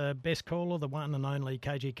 gents. Best caller, the one and only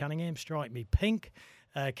KG Cunningham. Strike me pink.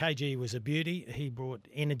 KG was a beauty. He brought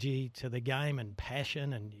energy to the game and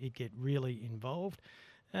passion, and he'd get really involved.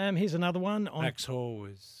 Here's another one. Max Hall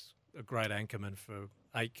was a great anchorman for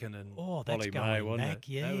Aitken and Oh, that's Ollie going May, wasn't back, it?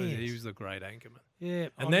 yes. He was the great anchorman. Yeah.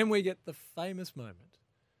 And then we get the famous moment.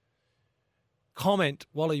 Comment,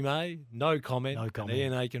 Wally May, no comment. No comment.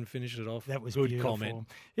 And Ian Aiken finished it off. That was good beautiful. comment.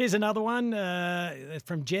 Here's another one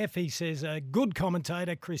from Jeff. He says, good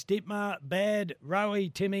commentator, Chris Dittmar, bad,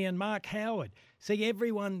 Rowie, Timmy and Mark Howard. See,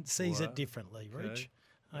 everyone sees it differently, Rich.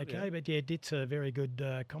 Okay, but yeah, Ditt's a very good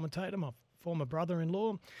commentator, my former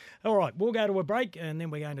brother-in-law. All right, we'll go to a break and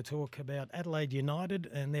then we're going to talk about Adelaide United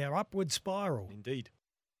and their upward spiral. Indeed.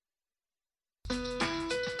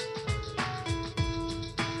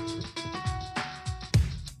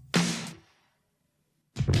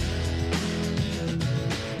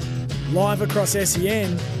 Live across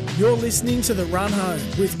SEN, you're listening to The Run Home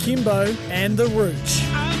with Kimbo and The Rooch.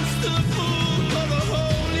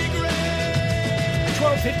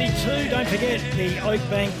 12:52, don't forget the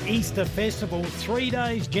Oakbank Easter Festival. 3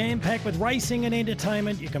 days jam-packed with racing and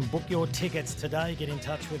entertainment. You can book your tickets today. Get in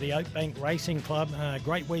touch with the Oakbank Racing Club.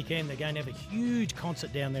 Great weekend. They're going to have a huge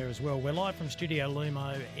concert down there as well. We're live from Studio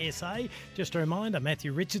Lumo SA. Just a reminder,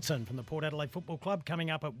 Matthew Richardson from the Port Adelaide Football Club coming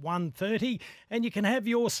up at 1:30. And you can have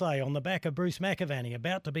your say on the back of Bruce McAvaney,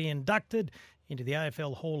 about to be inducted into the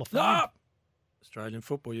AFL Hall of Fame. Australian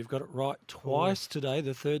football, you've got it right twice today.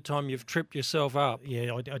 The third time you've tripped yourself up.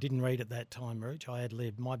 Yeah, I didn't read it that time, Rooch. I had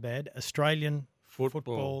lived. My bad. Australian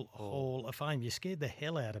Football Hall of Fame. You scared the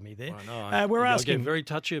hell out of me there. I know. We're I asking. get very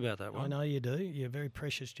touchy about that one. I know you do. You're a very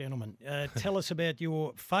precious gentleman. Tell us about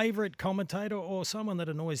your favourite commentator or someone that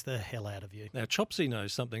annoys the hell out of you. Now, Chopsy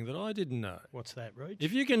knows something that I didn't know. What's that, Rooch?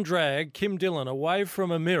 If you can drag Kim Dillon away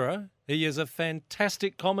from a mirror, he is a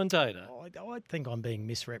fantastic commentator. I think I'm being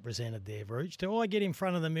misrepresented there, Rooch. Do I get in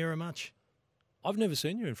front of the mirror much? I've never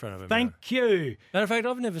seen you in front of a mirror. Thank you. Matter of fact,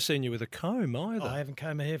 I've never seen you with a comb either. I haven't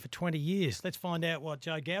combed my hair for 20 years. Let's find out what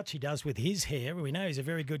Joe Gauci does with his hair. We know he's a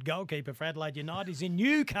very good goalkeeper for Adelaide United. He's in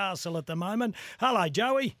Newcastle at the moment. Hello,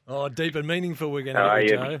 Joey. Oh, deep and meaningful we're going to How are you?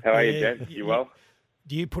 Joe. How are you, Jen? You well?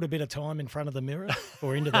 Do you put a bit of time in front of the mirror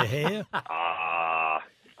or into the hair? I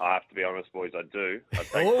have to be honest, boys. I do. I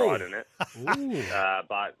take pride in it.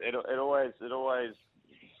 But it always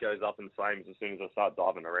goes up in flames as soon as I start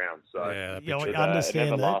diving around. So I understand it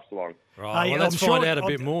never that. lasts long. Right. Well, let's find out a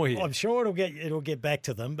bit more here. I'm sure it'll get back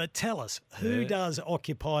to them. But tell us, who does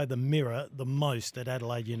occupy the mirror the most at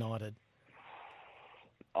Adelaide United?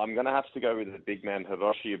 I'm going to have to go with the big man,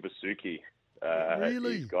 Hiroshi Ibasuki.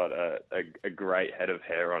 Really? He's got a great head of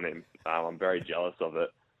hair on him. I'm very jealous of it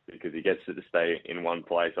because he gets to stay in one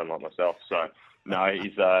place, unlike myself. So no,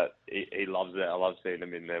 he loves it. I love seeing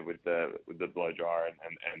him in there with the blow dryer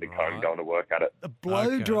and the comb going to work at it. A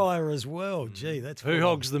blow dryer as well. Gee, that's Who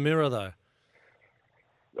hogs the mirror though?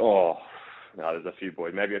 Oh, no, there's a few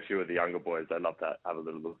boys. Maybe a few of the younger boys. They love to have a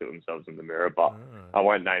little look at themselves in the mirror, but I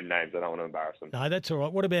won't name names. I don't want to embarrass them. No, that's all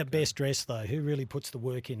right. What about best dressed though? Who really puts the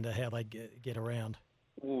work into how they get around?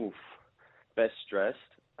 Oof, best dressed.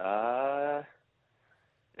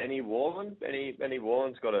 Benny Warren. Benny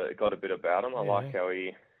Warren's got a bit about him. I like how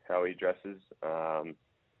he dresses.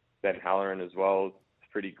 Ben Halloran as well.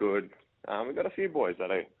 It's pretty good. We've got a few boys that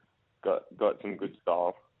have got some good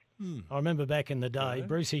style. I remember back in the day,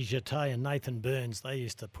 Brucey Jete and Nathan Burns, they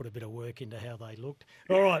used to put a bit of work into how they looked.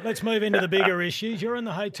 All right, let's move into the bigger issues. You're in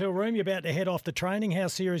the hotel room. You're about to head off to training. How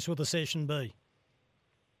serious will the session be?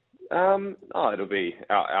 It'll be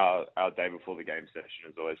our day before the game session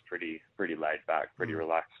is always pretty laid back, pretty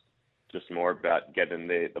relaxed. Just more about getting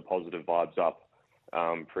the positive vibes up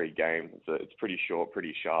pre-game. It's pretty short,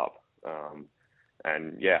 pretty sharp.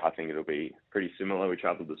 And yeah, I think it'll be pretty similar. We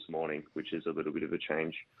travelled this morning, which is a little bit of a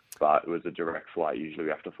change, but it was a direct flight. Usually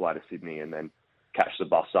we have to fly to Sydney and then catch the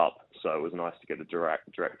bus up. So it was nice to get a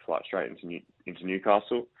direct flight straight into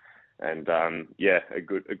Newcastle. And a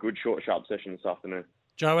good short, sharp session this afternoon.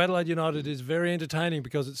 Joe, Adelaide United is very entertaining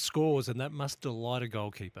because it scores, and that must delight a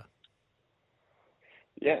goalkeeper.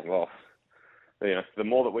 Yeah, well, the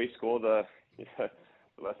more that we score, the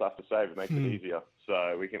less I have to save. It makes it easier.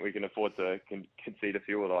 So we can afford to concede a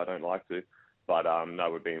few, although I don't like to. But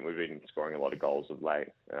no, we've been scoring a lot of goals of late,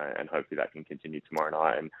 and hopefully that can continue tomorrow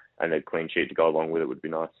night. And a clean sheet to go along with it would be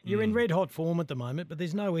nice. You're in red hot form at the moment, but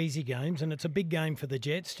there's no easy games, and it's a big game for the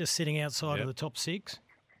Jets, just sitting outside of the top six.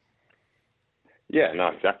 Yeah, no,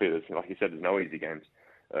 exactly. Like you said, there's no easy games.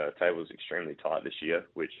 Table's extremely tight this year,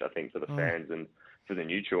 which I think for the fans and for the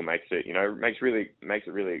neutral makes it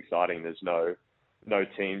really exciting. There's no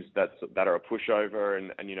teams that are a pushover,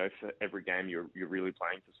 and for every game you're really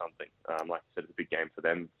playing for something. Like I said, it's a big game for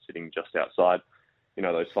them, sitting just outside,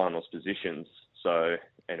 those finals positions. So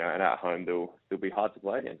and at home they'll be hard to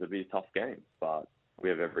play against. It'll be a tough game, but we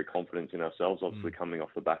have every confidence in ourselves. Obviously, coming off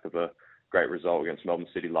the back of a great result against Melbourne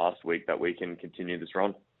City last week, that we can continue this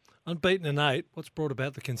run. Unbeaten in 8. What's brought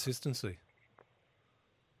about the consistency?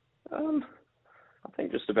 I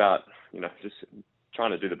think just about just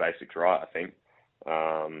trying to do the basics right. I think.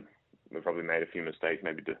 We've probably made a few mistakes,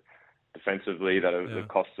 maybe defensively that have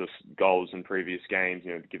cost us goals in previous games.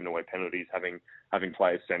 Giving away penalties, having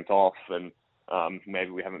players sent off, and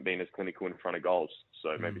maybe we haven't been as clinical in front of goals.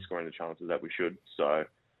 So maybe scoring the chances that we should. So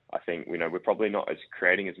I think we're probably not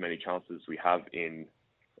creating as many chances as we have in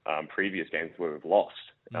previous games where we've lost.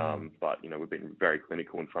 But we've been very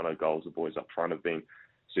clinical in front of goals. The boys up front have been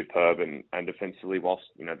superb, and defensively, whilst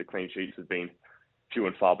the clean sheets have been few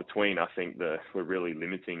and far between, I think we're really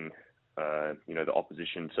limiting, the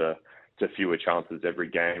opposition to fewer chances every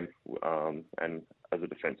game. And as a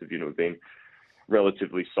defensive unit, we've been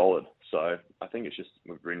relatively solid. So I think it's just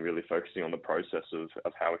we've been really focusing on the process of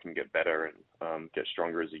how we can get better and get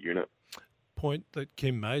stronger as a unit. Point that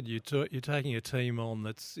Kim made, you're taking a team on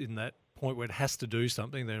that's in that point where it has to do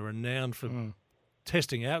something. They're renowned for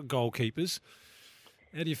testing out goalkeepers.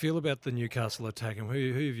 How do you feel about the Newcastle attack, and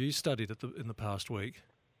who have you studied in the past week?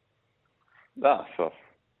 For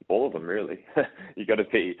all of them, really. you got to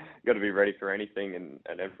be ready for anything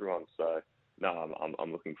and everyone. So no,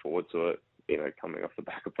 I'm looking forward to it. Coming off the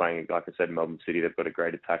back of playing, like I said, Melbourne City, they've got a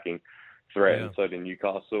great attacking threat, and so do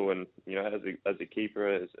Newcastle. And as a keeper,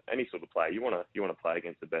 as any sort of player, you want to play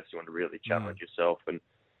against the best. You want to really challenge yourself, and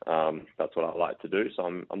that's what I like to do. So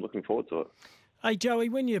I'm looking forward to it. Hey, Joey,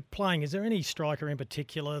 when you're playing, is there any striker in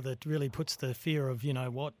particular that really puts the fear of,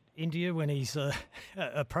 into you when he's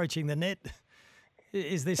approaching the net?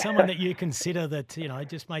 Is there someone that you consider that,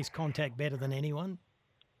 just makes contact better than anyone?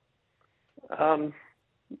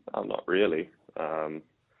 Not really. I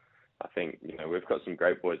think, we've got some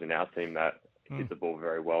great boys in our team that hit the ball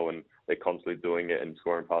very well, and they're constantly doing it and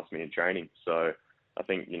scoring past me in training. So I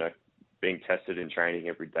think, being tested in training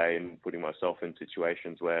every day and putting myself in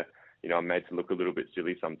situations where, I'm made to look a little bit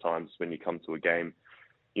silly sometimes when you come to a game.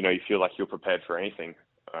 You feel like you're prepared for anything.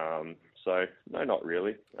 So, no, not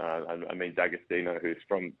really. I mean, D'Agostino, who's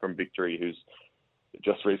from Victory, who's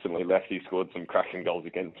just recently left, he scored some cracking goals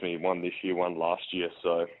against me, one this year, one last year.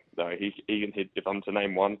 So, no, he can hit, if I'm to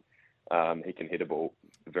name one, he can hit a ball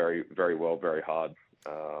very, very well, very hard.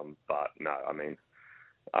 But, no, I mean,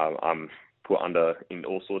 I'm put under in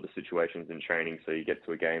all sorts of situations in training, so you get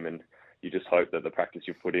to a game and you just hope that the practice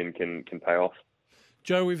you put in can pay off.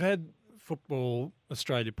 Joe, we've had Football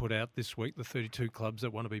Australia put out this week the 32 clubs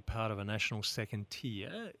that want to be part of a national second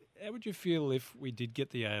tier. How would you feel if we did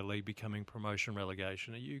get the A-League becoming promotion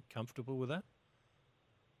relegation? Are you comfortable with that?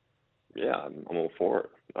 Yeah, I'm all for it.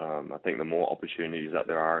 I think the more opportunities that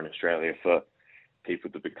there are in Australia for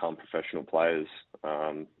people to become professional players,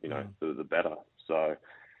 the better. So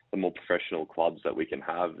the more professional clubs that we can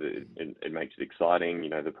have, it makes it exciting.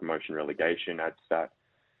 The promotion relegation adds that,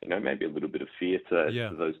 maybe a little bit of fear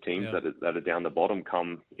to those teams that are down the bottom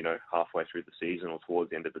come, halfway through the season or towards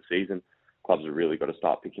the end of the season. Clubs have really got to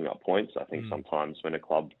start picking up points. I think sometimes when a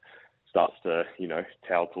club starts to,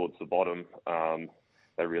 tail towards the bottom,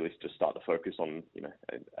 they really just start to focus on,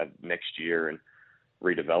 next year and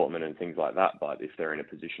redevelopment and things like that. But if they're in a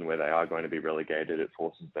position where they are going to be relegated, it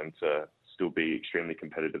forces them to still be extremely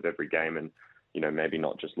competitive every game and, maybe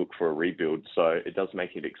not just look for a rebuild. So it does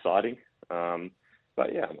make it exciting.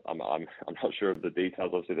 But yeah, I'm not sure of the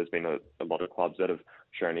details. Obviously, there's been a lot of clubs that have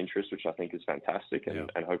shown interest, which I think is fantastic, and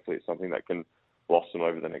hopefully it's something that can blossom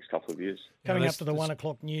over the next couple of years. Coming up to the 1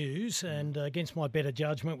 o'clock news, and against my better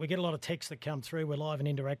judgment, we get a lot of texts that come through. We're live and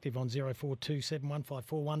interactive on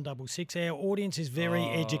 0427154166. Our audience is very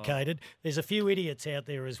educated. There's a few idiots out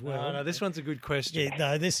there as well. No, this one's a good question. Yeah,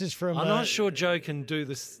 no, this is from... I'm not sure Joe can do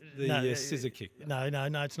the scissor kick. No,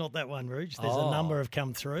 it's not that one, Rouge. There's a number have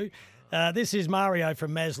come through. This is Mario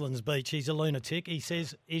from Maslin's Beach. He's a lunatic. He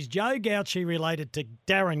says, is Joe Gauchi related to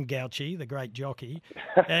Darren Gauchi, the great jockey?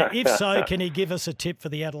 If so, can he give us a tip for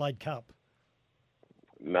the Adelaide Cup?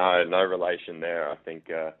 No relation there. I think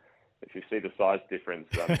if you see the size difference,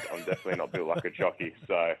 I'm definitely not built like a jockey.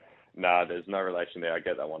 So, there's no relation there. I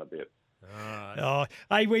get that one a bit.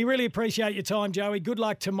 Hey, we really appreciate your time, Joey. Good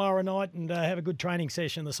luck tomorrow night and have a good training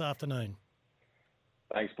session this afternoon.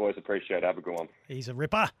 Thanks, boys. Appreciate it. Have a good one. He's a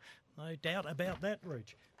ripper. No doubt about that,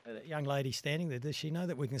 Rouge. That young lady standing there, does she know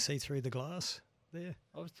that we can see through the glass there?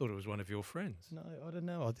 I thought it was one of your friends. No, I don't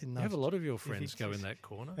know. I didn't know. You have a lot of your friends go in that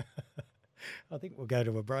corner. I think we'll go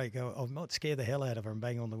to a break. I might scare the hell out of her and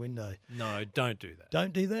bang on the window. No, don't do that.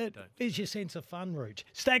 Don't do that? There's your sense of fun, Rouge.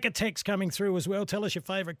 Stack of text coming through as well. Tell us your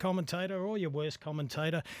favourite commentator or your worst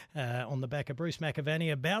commentator on the back of Bruce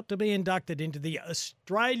McAvaney, about to be inducted into the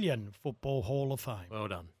Australian Football Hall of Fame. Well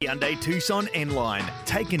done. Hyundai Tucson N-Line,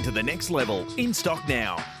 taken to the next level. In stock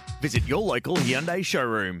now. Visit your local Hyundai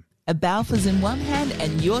showroom. A Balfours in one hand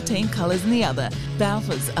and your team colours in the other.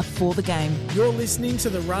 Balfours are for the game. You're listening to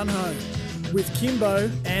The Run Home with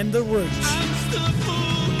Kimbo and the Rooch.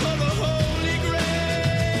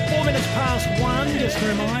 4 minutes past 1. Just a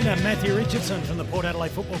reminder, Matthew Richardson from the Port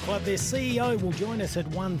Adelaide Football Club, their CEO, will join us at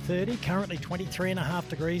 1:30. Currently 23.5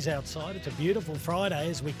 degrees outside. It's a beautiful Friday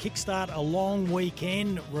as we kickstart a long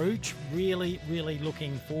weekend. Rooch, really, really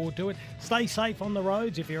looking forward to it. Stay safe on the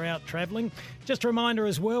roads if you're out travelling. Just a reminder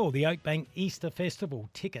as well, the Oakbank Easter Festival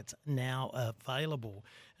tickets now available.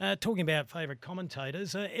 Talking about favourite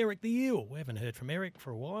commentators, Eric the Eel. We haven't heard from Eric for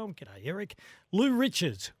a while. G'day, Eric. Lou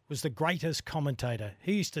Richards was the greatest commentator.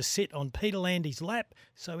 He used to sit on Peter Landy's lap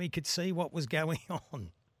so he could see what was going on.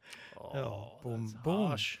 Boom, boom.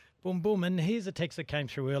 Harsh. Boom, boom. And here's a text that came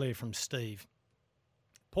through earlier from Steve.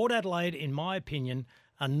 Port Adelaide, in my opinion,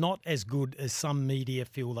 are not as good as some media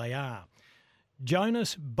feel they are.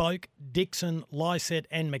 Jonas, Boak, Dixon, Lysett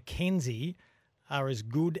and McKenzie are as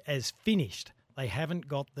good as finished. They haven't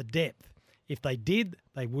got the depth. If they did,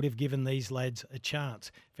 they would have given these lads a chance.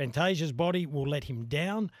 Fantasia's body will let him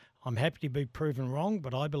down. I'm happy to be proven wrong,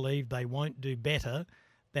 but I believe they won't do better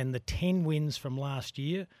than the 10 wins from last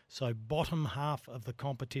year, so bottom half of the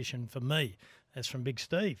competition for me. That's from Big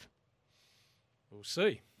Steve. We'll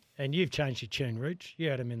see. And you've changed your tune, Rich. You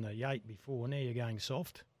had him in the 8 before, now you're going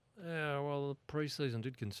soft. Yeah, well, the pre-season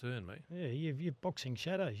did concern me. Yeah, you've boxing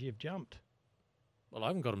shadows, you've jumped. Well, I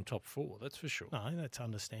haven't got him top 4, that's for sure. No, that's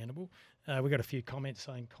understandable. We got a few comments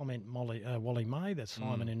saying, Wally May, that's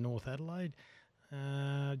Simon in North Adelaide.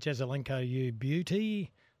 Jazelenko, you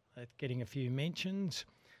beauty, that's getting a few mentions.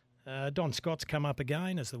 Don Scott's come up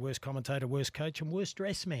again as the worst commentator, worst coach and worst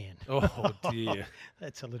dress man. Oh, dear.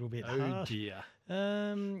 That's a little bit harsh. Oh, dear.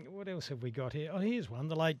 What else have we got here? Oh, here's one,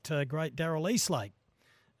 the late, great Darryl Eastlake.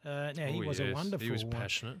 He was a wonderful. He was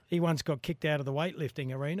passionate. He once got kicked out of the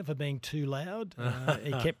weightlifting arena for being too loud. He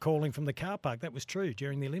kept calling from the car park. That was true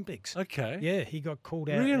during the Olympics. Okay. Yeah, he got called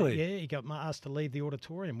out. Really? Yeah, he got asked to leave the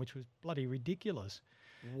auditorium, which was bloody ridiculous.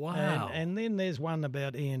 Wow. And then there's one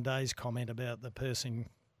about Ian Day's comment about the person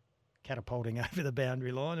catapulting over the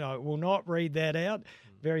boundary line. I will not read that out.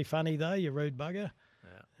 Very funny, though, you rude bugger.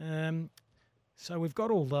 Yeah. So we've got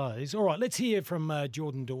all those. All right, let's hear from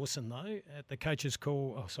Jordan Dawson, though, at the captain's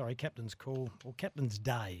call, or captain's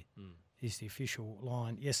day is the official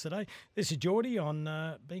line yesterday. This is Geordie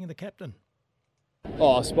on being the captain.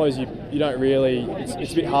 Oh, I suppose you don't really.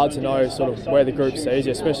 It's a bit hard to know sort of where the group sees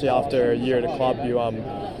you, especially after a year at a club. You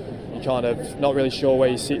kind of not really sure where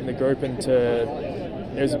you sit in the group, and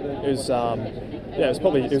it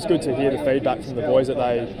was good to hear the feedback from the boys that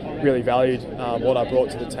they really valued what I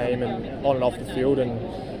brought to the team and on and off the field,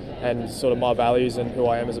 and sort of my values and who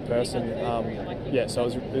I am as a person. So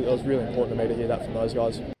it was really important to me to hear that from those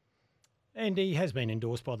guys. And he has been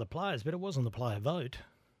endorsed by the players, but it wasn't the player vote.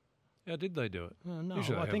 How did they do it? No,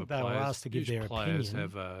 I think they were asked to give their opinion. Players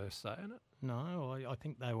have a say in it? No, I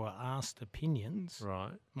think they were asked opinions. Right.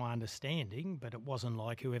 My understanding, but it wasn't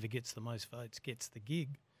like whoever gets the most votes gets the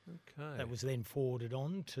gig. Okay. That was then forwarded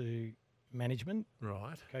on to management,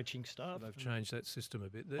 right, coaching staff. So they've changed that system a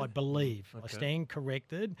bit there. I believe. Okay. I stand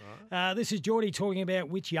corrected. Right. This is Geordie talking about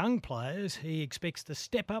which young players he expects to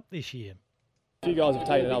step up this year. A few guys have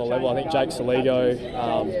taken another level. I think Jake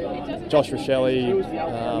Saligo, Josh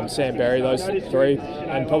Rochelle, Sam Berry, those three,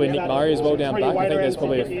 and probably Nick Murray as well down back. I think there's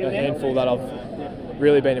probably a handful that I've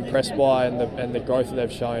really been impressed by, and the growth that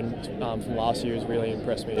they've shown from last year has really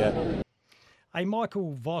impressed me. Yeah. Hey,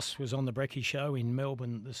 Michael Voss was on the Brecky Show in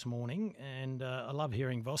Melbourne this morning, and I love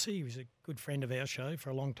hearing Vossi. He was a good friend of our show for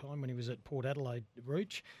a long time when he was at Port Adelaide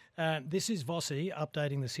Rooch. This is Vossi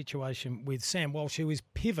updating the situation with Sam Walsh, who is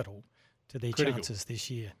pivotal to their chances this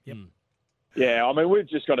year. Yep. Yeah, I mean, we've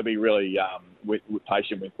just got to be really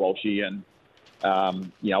patient with Walshy, and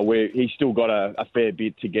he's still got a fair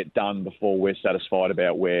bit to get done before we're satisfied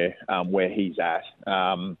about where he's at.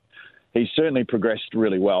 He's certainly progressed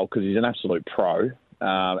really well because he's an absolute pro,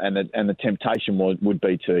 and the temptation would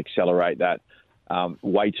be to accelerate that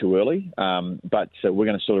way too early. But we're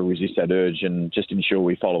going to sort of resist that urge and just ensure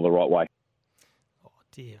we follow the right way. Oh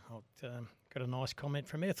dear. Got a nice comment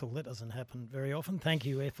from Ethel. That doesn't happen very often. Thank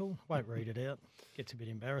you, Ethel. Won't read it out. Gets a bit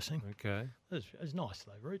embarrassing. Okay. It was nice,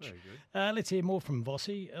 though, Rooch. Very good. Let's hear more from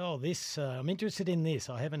Vossi. I'm interested in this.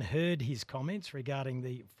 I haven't heard his comments regarding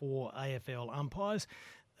the 4 AFL umpires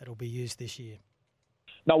that'll be used this year.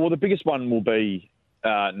 No, well, the biggest one will be,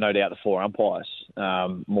 no doubt, the 4 umpires,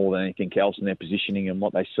 more than anything else, in their positioning and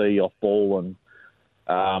what they see off ball. And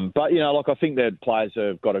but, I think that players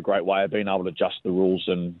have got a great way of being able to adjust the rules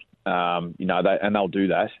and, they'll do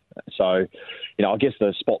that. So, I guess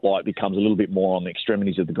the spotlight becomes a little bit more on the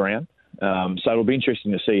extremities of the ground. So it'll be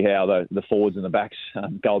interesting to see how the forwards and the backs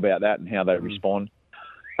go about that and how they respond.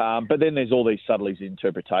 But then there's all these subtleties of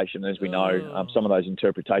interpretation. As we know, some of those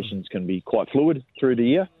interpretations can be quite fluid through the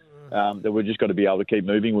year that we've just got to be able to keep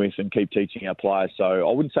moving with and keep teaching our players. So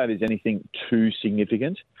I wouldn't say there's anything too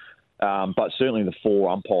significant, but certainly the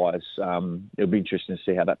 4 umpires, it'll be interesting to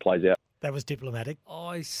see how that plays out. That was diplomatic.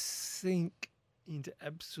 I sink into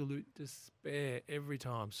absolute despair every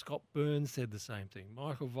time. Scott Burns said the same thing.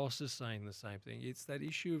 Michael Voss is saying the same thing. It's that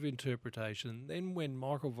issue of interpretation. Then when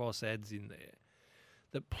Michael Voss adds in there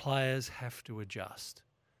that players have to adjust.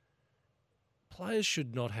 Players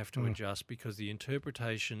should not have to adjust because the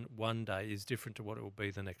interpretation one day is different to what it will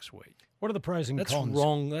be the next week. What are the pros and cons? That's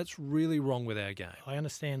wrong. That's really wrong with our game. I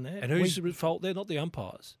understand that. And who's at fault? They're not the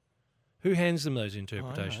umpires. Who hands them those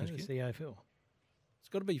interpretations? It's the AFL. It's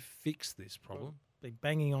got to be fixed, this problem. Been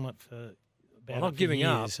banging on it for about not giving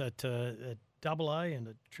years up. at AA and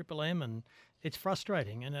at Triple M, and it's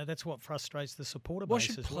frustrating, and that's what frustrates the supporter Why base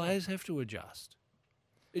should as players have to adjust?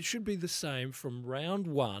 It should be the same from round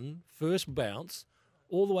 1, first bounce,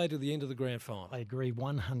 all the way to the end of the grand final. I agree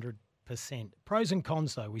 100%. Pros and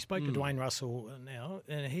cons, though. We spoke to Dwayne Russell now,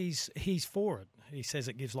 and he's for it. He says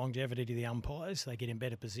it gives longevity to the umpires. They get in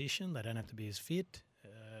better position. They don't have to be as fit.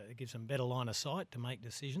 It gives them better line of sight to make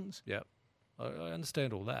decisions. Yep. I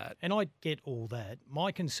understand all that. And I get all that.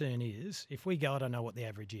 My concern is, if we go, I don't know what the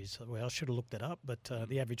average is. Well, I should have looked it up, but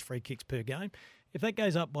the average free kicks per game, if that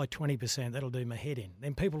goes up by 20%, that'll do my head in.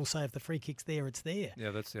 Then people will say if the free kick's there, it's there.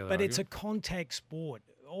 Yeah, that's the other But argument. it's a contact sport.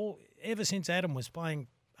 Ever since Adam was playing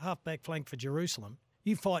half-back flank for Jerusalem,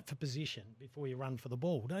 you fight for position before you run for the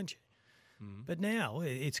ball, don't you? But now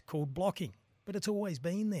it's called blocking. But it's always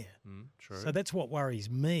been there. True. So that's what worries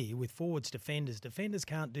me with forwards, defenders. Defenders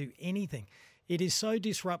can't do anything. It is so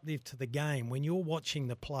disruptive to the game when you're watching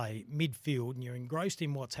the play midfield and you're engrossed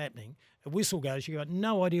in what's happening. A whistle goes, you've got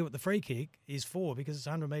no idea what the free kick is for because it's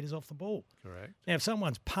 100 metres off the ball. Correct. Now, if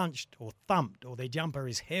someone's punched or thumped or their jumper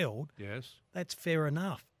is held, yes, that's fair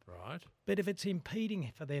enough. Right. But if it's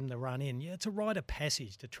impeding for them to run in, it's a rite of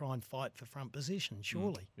passage to try and fight for front position,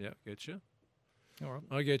 surely. Yeah, get you. All right.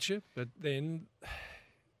 I get you. But then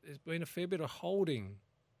there's been a fair bit of holding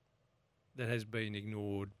that has been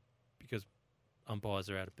ignored because umpires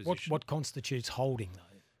are out of position. What constitutes holding,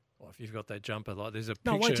 though? Well, if you've got that jumper, like there's a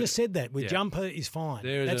picture. No, I just said that. With jumper is fine.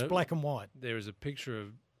 That's black and white. There is a picture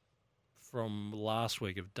from last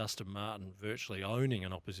week of Dustin Martin virtually owning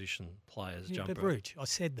an opposition player's jumper. But Rooch, I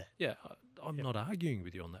said that. Yeah, I'm not arguing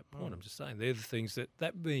with you on that point. I'm just saying they're the things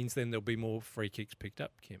that means then there'll be more free kicks picked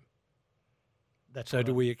up, Kim.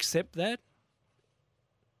 Do we accept that?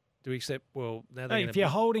 Do we accept, well, now they're if you're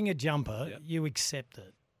holding a jumper, you accept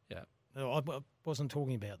it. Yeah. No, I wasn't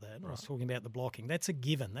talking about that. Right. I was talking about the blocking. That's a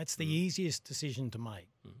given. That's the easiest decision to make.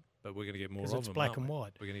 But we're going to get more of them. Because it's black and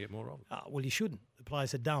white. We're going to get more of them. Well, you shouldn't. The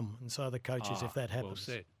players are dumb, and so are the coaches if that happens.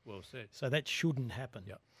 Well said. So that shouldn't happen.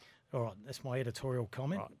 Yep. All right, that's my editorial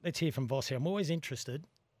comment. Right. Let's hear from Voss here. I'm always interested,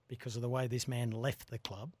 because of the way this man left the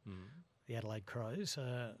club, the Adelaide Crows,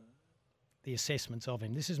 the assessments of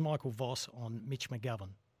him. This is Michael Voss on Mitch McGovern.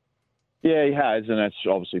 Yeah, he has, and that's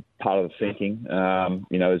obviously part of the thinking.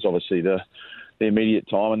 There's obviously the immediate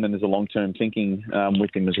time, and then there's a long-term thinking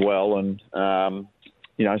with him as well. And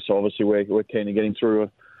so obviously we're keen to get him through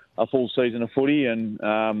a full season of footy, and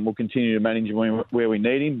we'll continue to manage him where we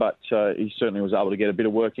need him. But he certainly was able to get a bit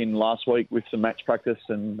of work in last week with some match practice,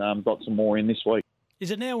 and got some more in this week.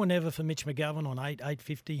 Is it now or never for Mitch McGovern on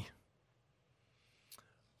 850?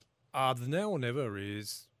 The now or never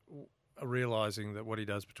is realising that what he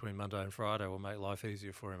does between Monday and Friday will make life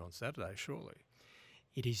easier for him on Saturday, surely.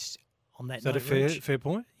 It is on that note. Is that a fair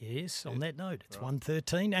point? Yes, on that note. It's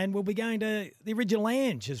 1:13, and we'll be going to the original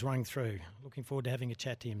Ange has rung through. Looking forward to having a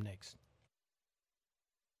chat to him next.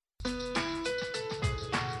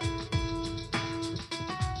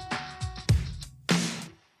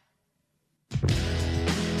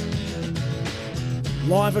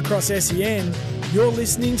 Live across SEN, you're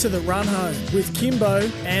listening to The Run Home with Kimbo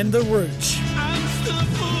and the Rooch.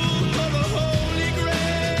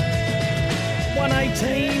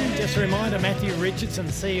 1:18. Just a reminder, Matthew Richardson,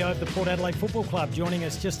 CEO of the Port Adelaide Football Club, joining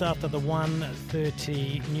us just after the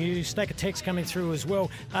 1:30 news. Stack of text coming through as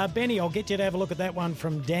well. Benny, I'll get you to have a look at that one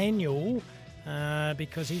from Daniel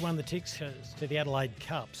because he won the tickets to the Adelaide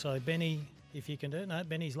Cup. So, Benny, if you can do it. No,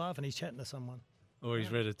 Benny's laughing. He's chatting to someone. Or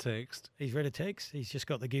he's read a text. He's read a text. He's just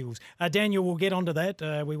got the giggles. Daniel, we'll get onto that.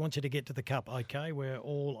 We want you to get to the Cup. Okay, we're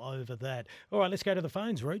all over that. All right, let's go to the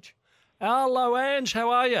phones, Rooch. Hello, Ange.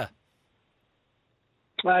 How are you?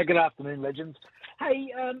 Good afternoon, legends.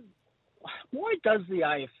 Hey, why does the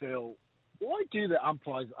AFL, why do the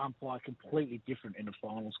umpires umpire completely different in a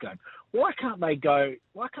finals game? Why can't they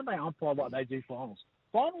umpire like they do finals?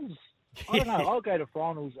 Finals, I don't know, I'll go to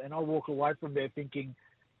finals and I'll walk away from there thinking,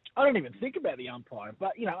 I don't even think about the umpire.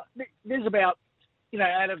 But, there's about,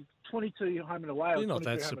 out of 22 home and away, you're not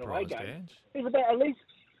that surprised, Ange.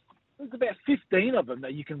 There's about 15 of them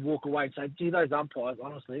that you can walk away and say, gee, those umpires,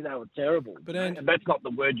 honestly, they were terrible. And that's not the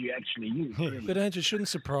word you actually use. Really. But, Ange, it shouldn't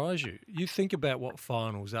surprise you. You think about what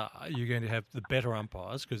finals are. You're going to have the better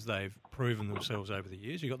umpires because they've proven themselves over the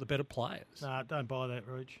years. You've got the better players. No, don't buy that,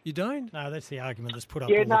 Rooch. You don't? No, that's the argument that's put up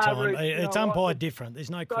all the time. Rooch, it's umpired different. There's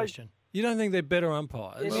no question. You don't think they're better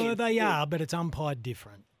umpires? Well, they are, but it's umpired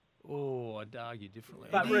different. Oh, I'd argue differently.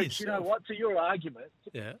 But, Rich, you know what? To your argument,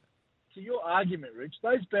 Rich,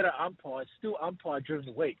 those better umpires still umpire during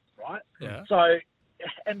the week, right? Yeah. So,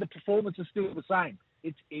 and the performance is still the same.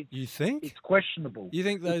 You think? It's questionable. You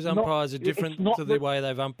think those umpires are different to the way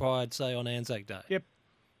they've umpired, say, on Anzac Day? Yep.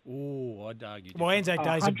 Oh, I'd argue. Well, Anzac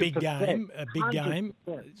Day is a big game.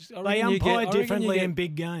 They umpire differently in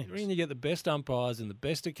big games. I reckon you get the best umpires in the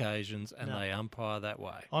best occasions, and they umpire that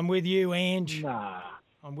way. I'm with you, Ange. Nah.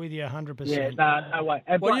 I'm with you 100%. Yeah, no way.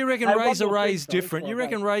 What do you reckon Razor Ray's different? You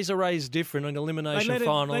reckon Razor Ray's different in elimination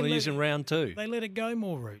final and he's in round 2? They let it go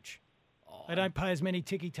more, Rooch. They don't pay as many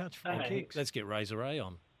ticky-touch free kicks. Let's get Razor Ray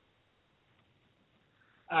on.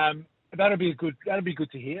 That'd be good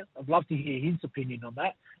to hear. I'd love to hear his opinion on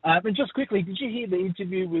that. And just quickly, did you hear the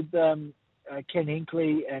interview with Ken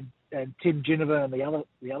Hinkley and Tim Ginniver and the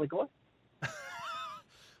other guy?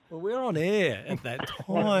 Well, we're on air at that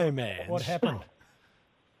time, man. What happened?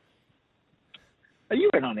 You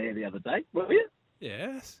went on air the other day, were you?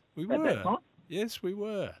 Yes, we At were. that time? Yes, we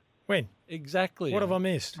were. When? Exactly. What have I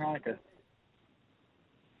missed? Okay.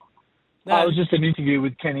 No, it was just an interview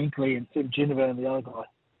with Ken Hinkley and Tim Ginniver and the other guy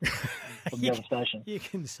from the other station. You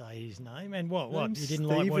can say his name. And what? You didn't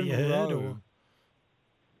like what you heard? Or?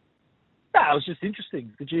 No, it was just interesting.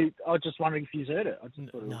 I was just wondering if you heard it.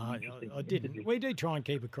 I didn't. We do try and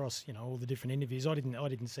keep across, all the different interviews. I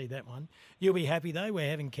didn't see that one. You'll be happy though. We're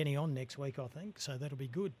having Kenny on next week, I think, so that'll be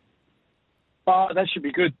good. Oh, that should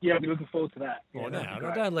be good. Yeah, I'll be looking forward to that. Well,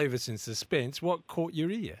 don't leave us in suspense. What caught your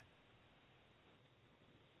ear?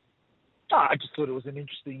 I just thought it was an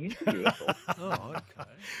interesting interview. Oh, okay.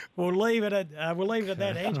 We'll leave it at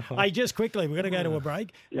that, Ange. Hey, just quickly, we're going to go to a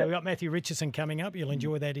break. Yeah. We've got Matthew Richardson coming up. You'll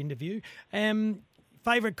enjoy that interview.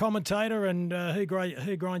 Favourite commentator and who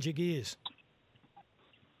grinds your gears?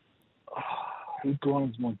 Who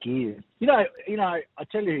grinds my gears? You know. I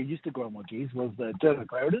tell you, who used to grind my gears was Dermot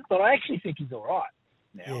Clarendon, but I actually think he's all right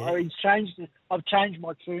now. Yeah. He's changed. I've changed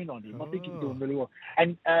my tune on him. I think he's doing really well.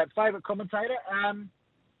 And favourite commentator?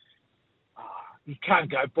 You can't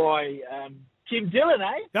go by Tim Dillon,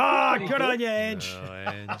 eh? Oh, good on you, Ange.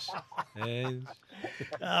 Ange.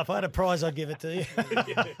 If I had a prize, I'd give it to you.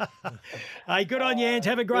 Hey, good on you, Ange.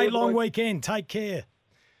 Have a great long weekend. Take care.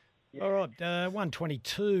 Yeah. All right,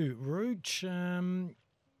 122, Rooch.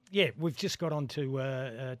 We've just got on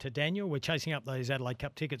to Daniel. We're chasing up those Adelaide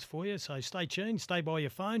Cup tickets for you, so stay tuned, stay by your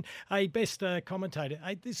phone. Hey, best commentator.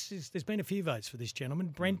 Hey, there's been a few votes for this gentleman.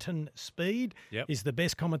 Brenton Speed is the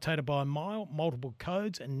best commentator by a mile, multiple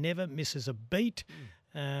codes, and never misses a beat.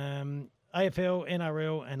 AFL,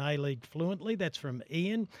 NRL, and A-League fluently. That's from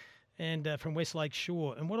Ian. And from Westlake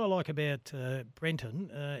Shore. And what I like about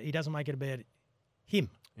Brenton, he doesn't make it about him.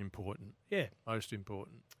 Important. Yeah. Most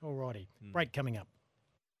important. All righty. Break coming up.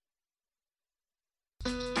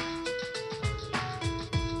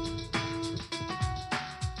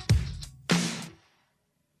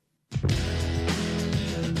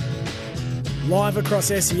 Live across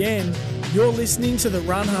SEN, you're listening to The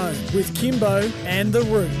Run Home with Kimbo and the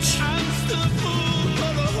Rooch.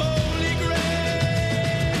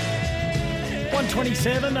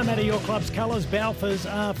 127, no matter your club's colours,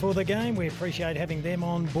 Balfours are for the game. We appreciate having them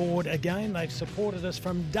on board again. They've supported us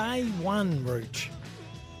from day one, Rooch.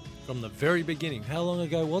 From the very beginning. How long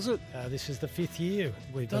ago was it? This is the 5th year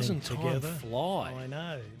we've Doesn't been time together. fly? I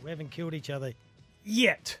know. We haven't killed each other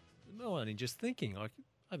yet. No, only just thinking. I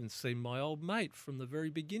haven't seen my old mate from the very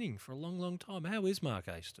beginning for a long, long time. How is Mark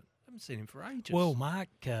Aston? I haven't seen him for ages. Well, Mark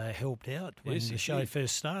helped out when the show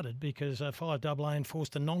first started because 5AA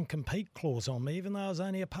enforced a non-compete clause on me, even though I was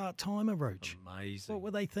only a part-timer, Rooch. Amazing. What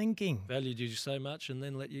were they thinking? Valued you so much and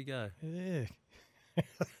then let you go. Yeah.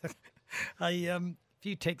 A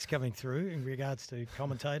few texts coming through in regards to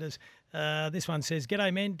commentators. This one says,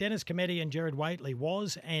 "G'day, men. Dennis Cometti and Jared Waitley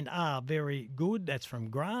was and are very good." That's from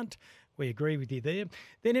Grant. We agree with you there.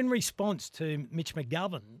 Then in response to Mitch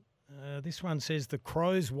McGovern, this one says the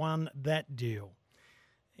Crows won that deal.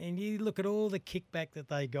 And you look at all the kickback that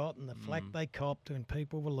they got and the flack they copped when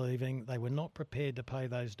people were leaving. They were not prepared to pay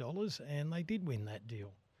those dollars, and they did win that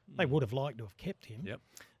deal. They would have liked to have kept him. Yep.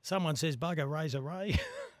 Someone says, "Bugger Razor Ray."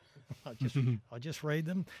 I just read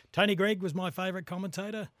them. Tony Gregg was my favourite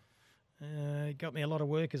commentator. He got me a lot of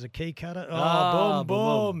work as a key cutter.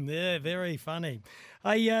 Boom. Yeah, very funny.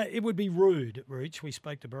 It would be rude, Rooch. We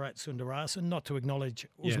spoke to Bharat Sundarasan not to acknowledge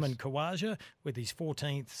Usman Khawaja with his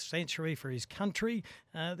 14th century for his country.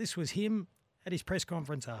 This was him at his press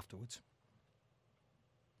conference afterwards.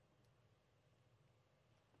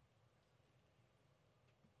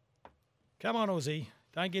 Come on, Aussie.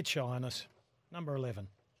 Don't get shy on us. Number 11.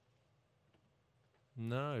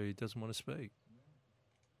 No, he doesn't want to speak.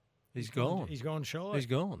 He's gone. He's gone shy. He's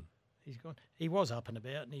gone. He's gone. He was up and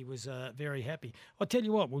about, and he was very happy. I'll tell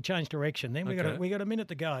you what, we'll change direction then. Okay. We got a minute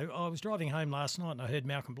to go. I was driving home last night, and I heard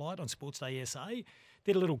Malcolm Blight on Sports Day SA.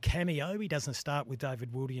 Did a little cameo. He doesn't start with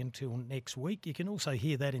David Woody until next week. You can also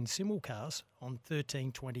hear that in simulcast on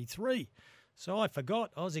 1323. So I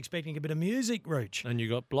forgot. I was expecting a bit of music, Rooch. And you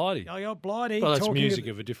got Blighty. I got Blighty. Well, that's music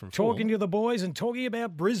of a different form. Talking to the boys and talking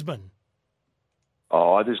about Brisbane.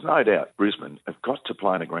 Oh, there's no doubt Brisbane have got to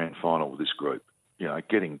play in a grand final with this group. You know,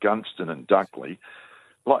 getting Gunston and Dunkley.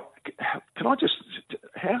 Like, can I just...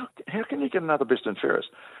 How can you get another best and fairest?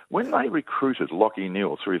 When they recruited Lockie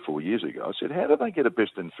Neal 3 or 4 years ago, I said, how do they get a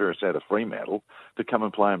best and fairest out of Fremantle to come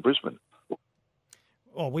and play in Brisbane?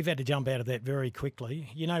 Oh, we've had to jump out of that very quickly.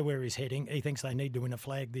 You know where he's heading. He thinks they need to win a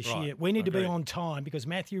flag this year. We need to be on time because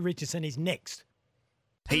Matthew Richardson is next.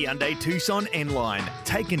 Hyundai Tucson N-Line,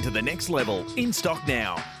 taken to the next level, in stock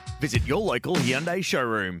now. Visit your local Hyundai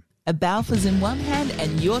showroom. A Balfours in one hand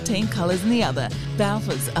and your team colours in the other.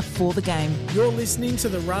 Balfours are for the game. You're listening to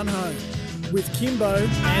The Run Home with Kimbo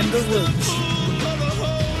and the Rooch.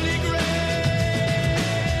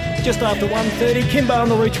 Just after 1:30, Kimbo on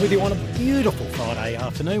the Reach with you on a beautiful Friday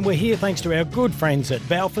afternoon. We're here thanks to our good friends at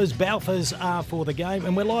Balfours. Balfours are for the game,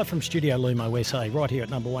 and we're live from Studio Lumo SA, right here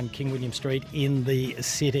at number 1 King William Street in the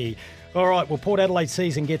city. All right, well, Port Adelaide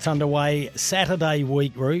season gets underway Saturday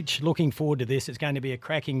week, Rooch. Looking forward to this. It's going to be a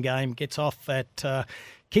cracking game. Gets off at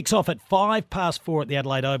Kicks off at 4:05 at the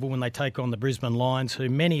Adelaide Oval when they take on the Brisbane Lions, who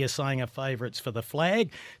many are saying are favourites for the flag.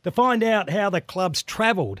 To find out how the club's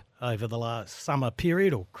travelled over the last summer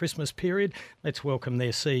period or Christmas period, let's welcome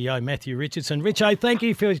their CEO, Matthew Richardson. Richo, thank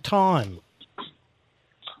you for your time.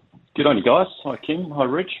 Good on you guys. Hi Kim. Hi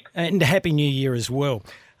Rich. And Happy New Year as well.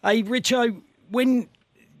 Hey Richo,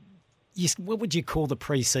 what would you call the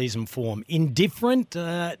pre-season form? Indifferent?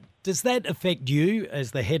 Does that affect you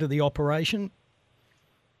as the head of the operation?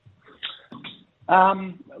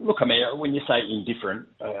 Look, I mean, when you say indifferent,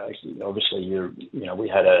 obviously we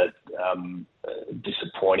had a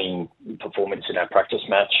disappointing performance in our practice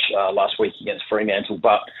match last week against Fremantle,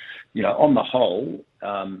 but on the whole,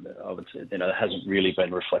 I would say it hasn't really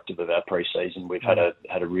been reflective of our pre-season. We've had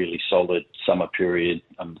a really solid summer period.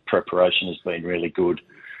 The preparation has been really good.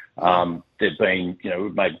 There've been,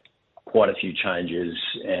 we've made quite a few changes,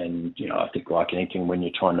 and I think like anything, when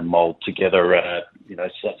you're trying to mould together,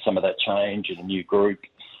 some of that change in a new group,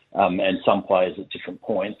 and some players at different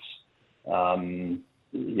points,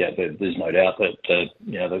 there's no doubt that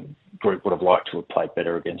the group would have liked to have played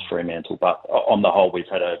better against Fremantle. But on the whole, we've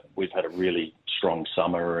had a really strong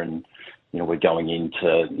summer, and we're going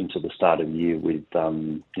into the start of the year with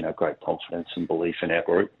great confidence and belief in our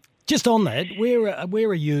group. Just on that, where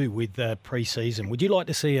are you with pre-season? Would you like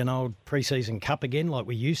to see an old pre-season cup again like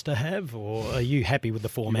we used to have, or are you happy with the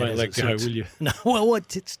format? You won't let go, will you? No,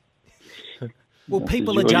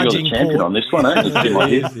 people are judging. You're the champion on this one,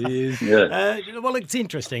 eh? He is. Yeah. Well, it's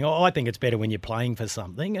interesting. I think it's better when you're playing for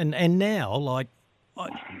something, and now, like,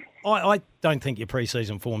 I don't think your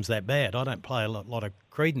pre-season form's that bad. I don't play a lot of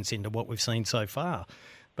credence into what we've seen so far,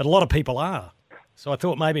 but a lot of people are. So I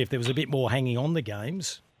thought maybe if there was a bit more hanging on the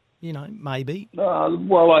games, maybe.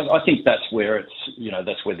 Well, I think that's where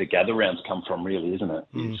that's where the gather rounds come from, really, isn't it?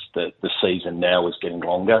 It's that the season now is getting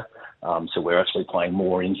longer, so we're actually playing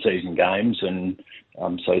more in-season games, and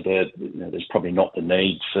so there's probably not the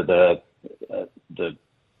need for the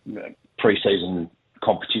pre-season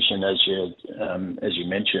competition as you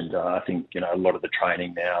mentioned. I think a lot of the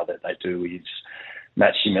training now that they do is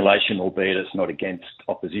match simulation, albeit it's not against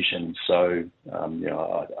opposition. So,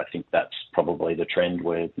 I think that's probably the trend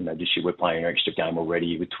where, this year we're playing an extra game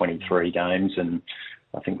already with 23 games, and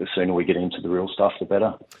I think the sooner we get into the real stuff, the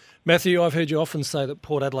better. Matthew, I've heard you often say that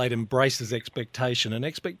Port Adelaide embraces expectation, and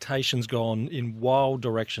expectation's gone in wild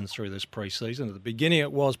directions through this pre-season. At the beginning,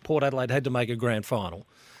 it was Port Adelaide had to make a grand final.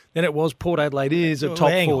 Then it was Port Adelaide is a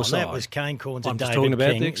top four side. That was Kane Corns and I'm David just talking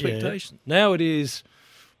about King. the expectation. Yeah. Now it is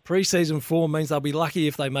pre-season form means they'll be lucky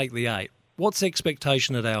if they make the 8. What's the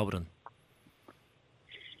expectation at Alberton?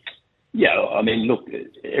 Yeah, I mean, look,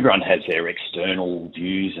 everyone has their external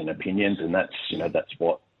views and opinions, and that's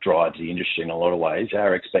what drives the industry in a lot of ways.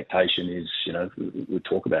 Our expectation is, we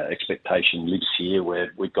talk about expectation lives here,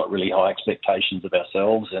 where we've got really high expectations of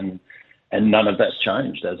ourselves, and none of that's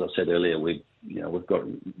changed. As I said earlier, we've got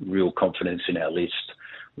real confidence in our list.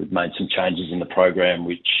 We've made some changes in the program,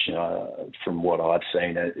 which, from what I've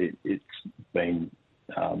seen, it's been,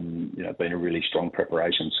 been a really strong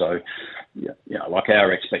preparation. So, like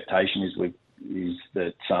our expectation is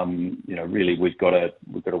that, really we've got to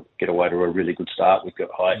get away to a really good start. We've got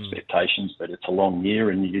high expectations, but it's a long year,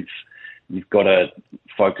 and you've got to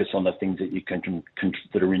focus on the things that you can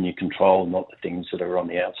that are in your control, not the things that are on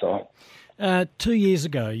the outside. 2 years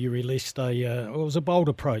ago, you released it was a bold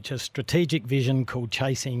approach, a strategic vision called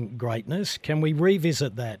Chasing Greatness. Can we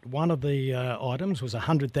revisit that? One of the items was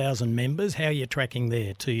 100,000 members. How are you tracking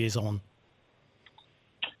there 2 years on?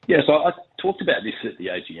 Yeah, so I talked about this at the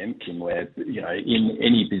AGM, Kim, where, in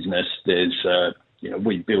any business, there's,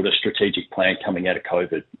 we build a strategic plan coming out of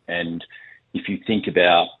COVID. And if you think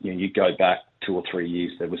about, you go back 2 or 3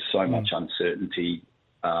 years, there was so much uncertainty.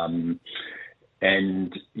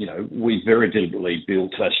 And, we very deliberately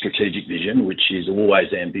built a strategic vision, which is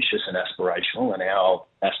always ambitious and aspirational. And our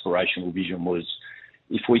aspirational vision was,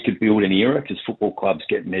 if we could build an era, because football clubs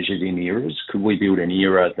get measured in eras, could we build an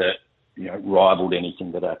era that, rivaled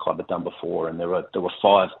anything that our club had done before? And there were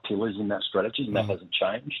 5 pillars in that strategy, and that hasn't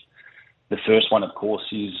changed. The first one, of course,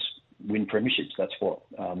 is win premierships. That's what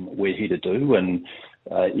we're here to do. And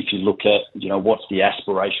if you look at, what's the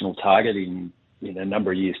aspirational target in a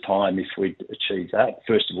number of years' time, if we achieve that,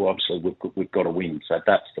 first of all, obviously, we've got to win. So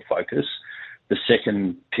that's the focus. The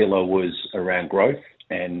second pillar was around growth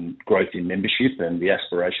and growth in membership, and the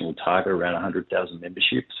aspirational target around 100,000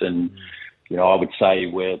 memberships. And, I would say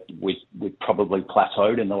we've probably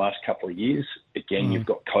plateaued in the last couple of years. Again, you've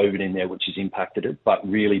got COVID in there, which has impacted it, but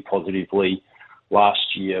really positively,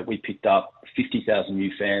 last year we picked up 50,000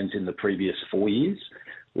 new fans in the previous 4 years.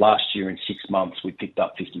 Last year, in 6 months, we picked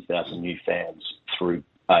up 50,000 new fans through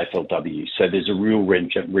AFLW. So there's a real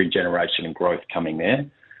regeneration and growth coming there.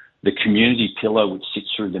 The community pillar, which sits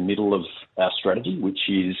through the middle of our strategy, which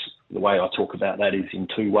is the way I talk about that is in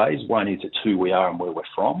two ways. One is it's who we are and where we're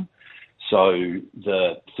from. So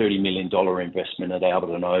the $30 million investment at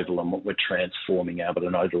Alberton Oval and what we're transforming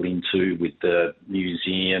Alberton Oval into with the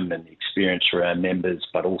museum and the experience for our members,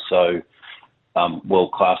 but also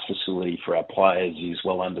world-class facility for our players is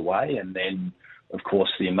well underway. And then, of course,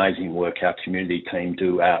 the amazing work our community team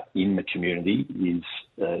do out in the community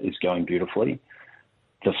is going beautifully.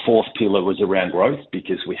 The fourth pillar was around growth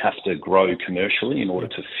because we have to grow commercially in order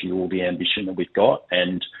to fuel the ambition that we've got.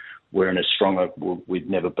 And we're in a stronger, we've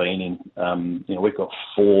never been in, we've got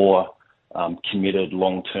 4 committed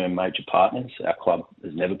long-term major partners. Our club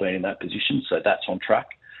has never been in that position, so that's on track.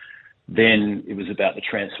 Then it was about the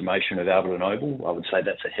transformation of Alberton Oval. I would say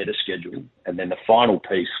that's ahead of schedule. And then the final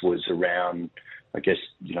piece was around, I guess,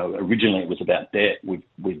 originally it was about debt.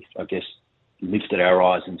 We've I guess, lifted our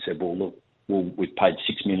eyes and said, well, look, we've paid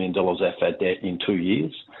 $6 million off our debt in 2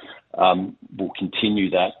 years. We'll continue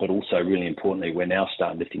that, but also really importantly, we're now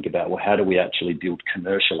starting to think about, well, how do we actually build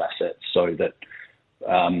commercial assets so that,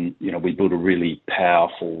 we build a really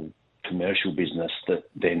powerful commercial business that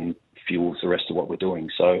then fuels the rest of what we're doing.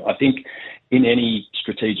 So I think in any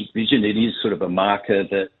strategic vision, it is sort of a marker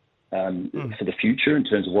that for the future in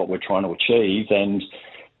terms of what we're trying to achieve. And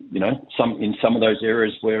some of those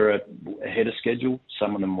areas we're ahead of schedule,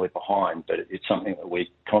 some of them we're behind, but it's something that we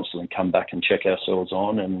constantly come back and check ourselves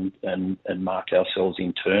on and mark ourselves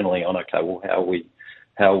internally on, okay, well,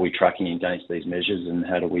 how are we tracking against these measures and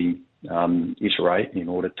how do we iterate in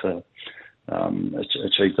order to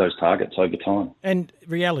achieve those targets over time. And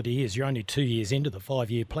reality is you're only 2 years into the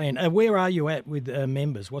 5-year plan. Where are you at with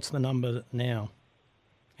members? What's the number now?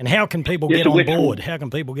 And how can people get on board? How can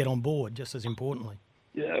people get on board, just as importantly?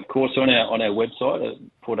 Yeah, of course, on our website at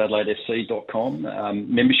portadelaideFC.com.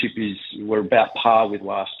 Membership we're about par with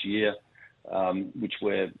last year, which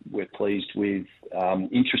we're pleased with.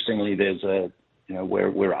 Interestingly,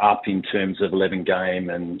 we're up in terms of 11 game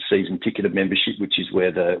and season ticketed membership, which is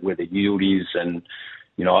where the yield is. And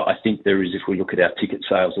I think there is, if we look at our ticket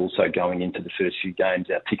sales also going into the first few games,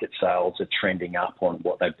 our ticket sales are trending up on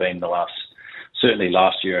what they've been certainly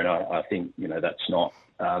last year. And I think that's not.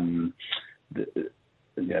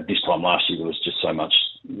 This time last year there was just so much,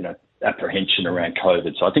 apprehension around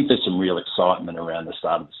COVID. So I think there's some real excitement around the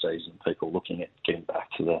start of the season. People looking at getting back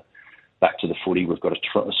to the footy. We've got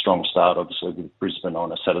a strong start, obviously, with Brisbane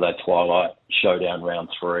on a Saturday twilight showdown round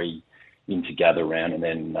 3 into Gather round and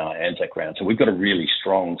then Anzac round. So we've got a really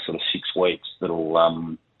strong sort of 6 weeks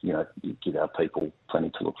that'll give our people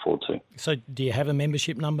plenty to look forward to. So do you have a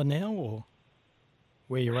membership number now, or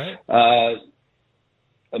where you're at?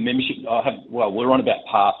 A membership, we're on about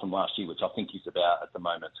par from last year, which I think is about, at the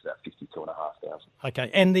moment, it's about 52,500. Okay,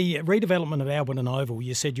 and the redevelopment of Alberton Oval,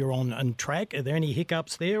 you said you're on track. Are there any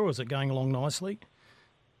hiccups there, or is it going along nicely?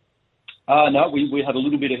 No, we had a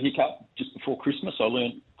little bit of hiccup just before Christmas. I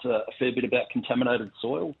learnt a fair bit about contaminated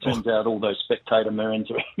soil. Turns out all those spectator mounds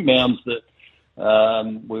that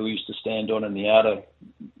where we used to stand on in the outer,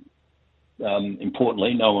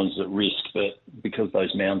 importantly, no one's at risk, but because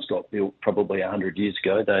those mounds got built probably 100 years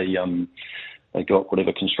ago, they got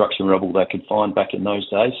whatever construction rubble they could find back in those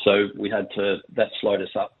days. So that slowed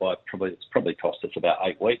us up by it's probably cost us about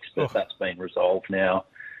 8 weeks, but that's been resolved now.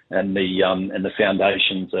 And the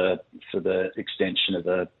foundations for the extension of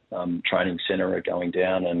the training centre are going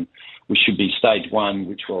down, and we should be stage 1,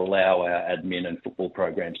 which will allow our admin and football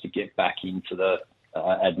programs to get back into the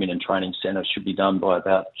admin and training centre, should be done by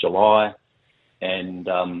about July. And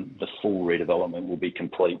the full redevelopment will be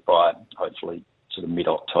complete by hopefully sort of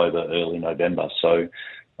mid-October, early November. So,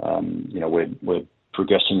 we're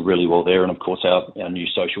progressing really well there. And of course, our new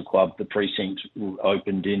social club, the Precinct,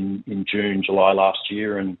 opened in June, July last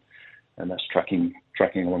year, and that's tracking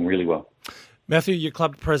along really well. Matthew, your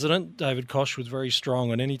club president, David Koch, was very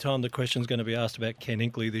strong. And any time the question's going to be asked about Ken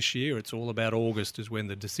Hinkley this year, it's all about August is when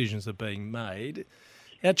the decisions are being made.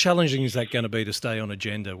 How challenging is that going to be to stay on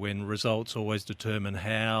agenda when results always determine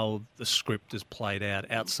how the script is played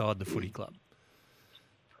out outside the footy club?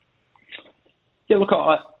 Yeah, look,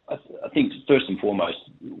 I think first and foremost,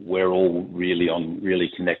 we're all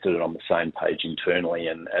really connected and on the same page internally.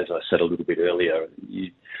 And as I said a little bit earlier,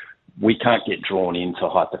 we can't get drawn into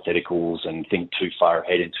hypotheticals and think too far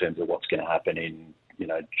ahead in terms of what's going to happen in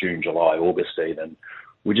June, July, August even.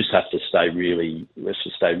 We just have to stay really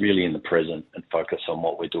in the present and focus on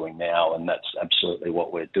what we're doing now, and that's absolutely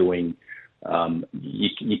what we're doing.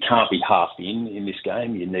 You can't be half in this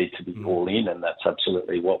game. You need to be all in, and that's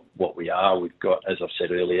absolutely what we are. We've got, as I've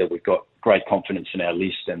said earlier, we've got great confidence in our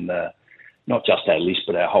list and not just our list,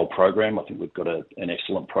 but our whole program. I think we've got an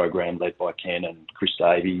excellent program led by Ken and Chris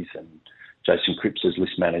Davies and Jason Cripps as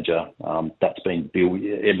list manager. That's been built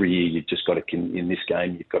every year. You've just got to, in this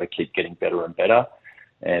game, you've got to keep getting better and better.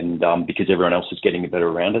 And because everyone else is getting better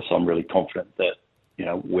around us, I'm really confident that,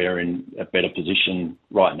 we're in a better position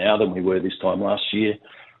right now than we were this time last year.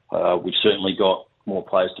 We've certainly got more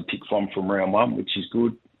players to pick from round one, which is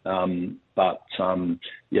good.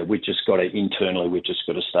 We've just got to, internally, we've just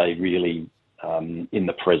got to stay really in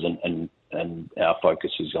the present, and our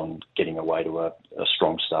focus is on getting away to a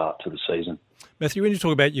strong start to the season. Matthew, when you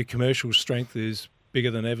talk about your commercial strength is bigger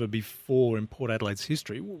than ever before in Port Adelaide's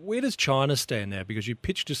history, where does China stand now? Because you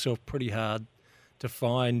pitched yourself pretty hard to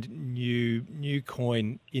find new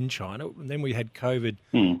coin in China, and then we had COVID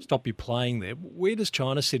stop you playing there. Where does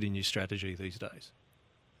China sit in your strategy these days?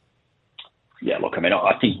 Yeah, look,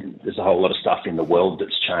 I think there's a whole lot of stuff in the world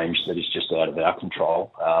that's changed that is just out of our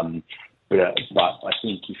control. But I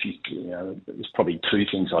think there's probably two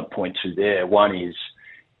things I'd point to there. One is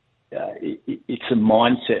it's a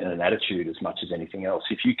mindset and an attitude as much as anything else.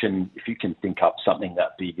 If you can think up something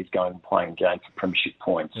that big as going and playing a game for premiership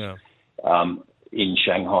points in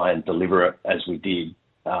Shanghai and deliver it as we did,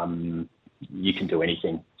 you can do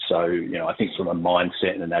anything. So, I think from a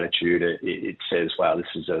mindset and an attitude, it says, wow, this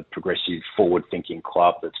is a progressive, forward-thinking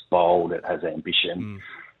club that's bold, it has ambition.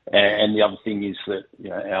 And the other thing is that,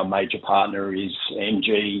 our major partner is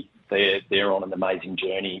MG. They're on an amazing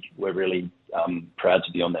journey. We're really proud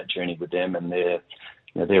to be on that journey with them, and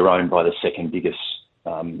they're owned by the second biggest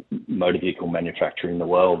motor vehicle manufacturer in the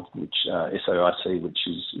world, which SAIC, which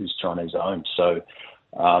is Chinese owned. So,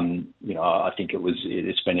 I think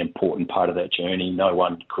it's been an important part of that journey. No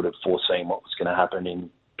one could have foreseen what was going to happen in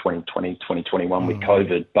 2020, 2021 with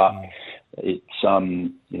COVID, but it's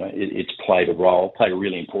played a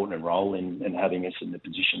really important role in having us in the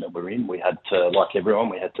position that we're in. We had to, like everyone,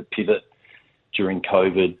 we had to pivot during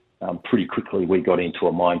COVID. Pretty quickly, we got into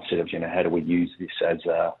a mindset of, how do we use this as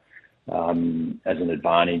an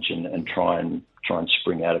advantage and try and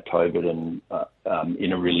spring out of COVID and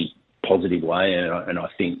in a really positive way. And I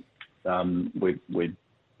think we'd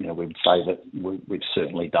say that we've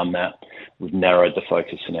certainly done that. We've narrowed the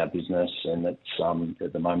focus in our business, and it's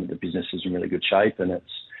at the moment the business is in really good shape, and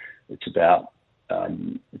it's about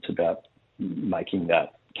making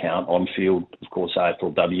that count on field. Of course,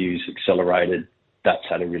 AFLW's accelerated. That's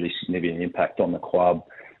had a really significant impact on the club,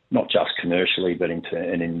 not just commercially, but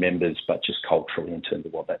in members, but just culturally in terms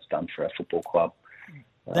of what that's done for our football club.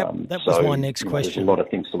 That was my next question. There's a lot of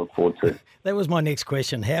things to look forward to. That was my next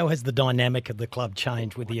question. How has the dynamic of the club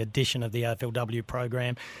changed with the addition of the AFLW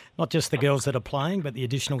program? Not just the girls that are playing, but the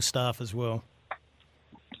additional staff as well.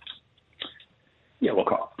 Yeah,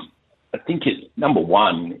 look, I think number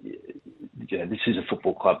one, this is a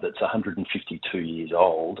football club that's 152 years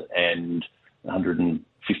old, and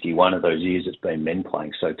 151 of those years it's been men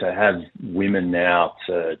playing. So to have women now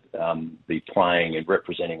to be playing and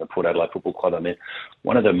representing the Port Adelaide Football Club,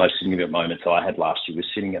 one of the most significant moments I had last year was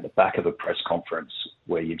sitting at the back of a press conference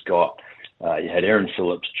where you had Erin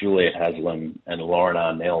Phillips, Juliet Haslam and Lauren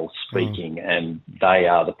Arnell speaking, and they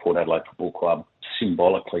are the Port Adelaide Football Club.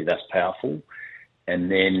 Symbolically, that's powerful.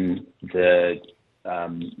 And then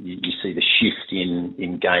you see the shift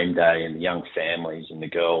in game day and the young families and the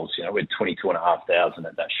girls. We had 22,500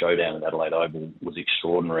 at that showdown at Adelaide Oval was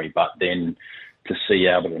extraordinary. But then to see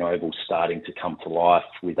Albion Oval starting to come to life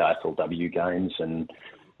with AFLW games, and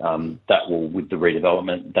that will, with the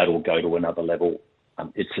redevelopment, that will go to another level.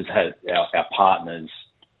 It's had our partners,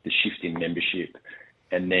 the shift in membership.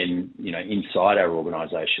 And then, inside our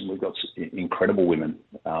organisation, we've got incredible women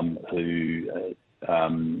who...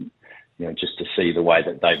 just to see the way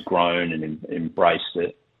that they've grown and embraced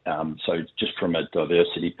it. So just from a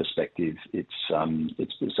diversity perspective, it's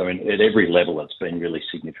at every level, it's been really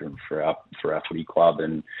significant for our footy club.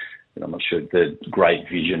 And I'm not sure the great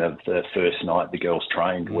vision of the first night the girls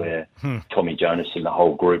trained, where Tommy Jonas and the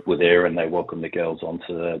whole group were there, and they welcomed the girls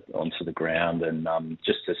onto the ground, and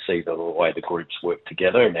just to see the way the groups work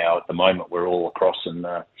together. Now at the moment we're all across in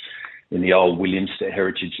the old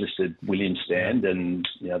heritage listed Williams stand, and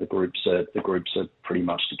the groups are pretty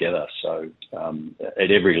much together. So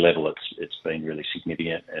at every level, it's been really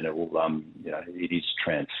significant, and it will it is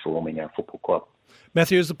transforming our football club.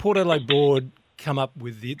 Matthew, has the Port Adelaide board come up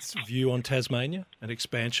with its view on Tasmania and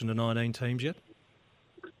expansion to 19 teams yet?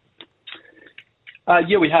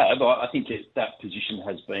 Yeah, we have. I think that position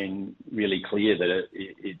has been really clear that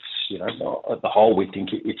it's at the whole we think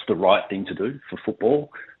it's the right thing to do for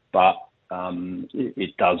football. But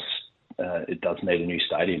it does it does need a new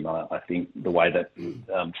stadium. I think the way that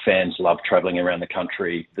fans love travelling around the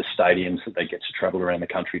country, the stadiums that they get to travel around the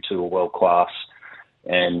country to are world class,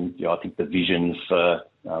 and I think the vision for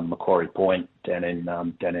Macquarie Point down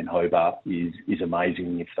in Hobart is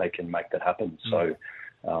amazing if they can make that happen. So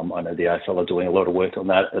I know the AFL are doing a lot of work on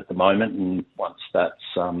that at the moment, and once that's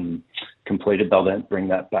completed, they'll then bring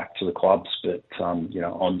that back to the clubs. But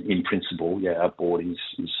in principle, our board is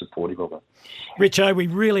supportive of it. Richo, we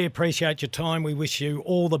really appreciate your time. We wish you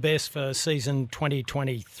all the best for season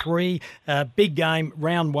 2023. Big game,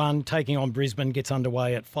 round 1, taking on Brisbane, gets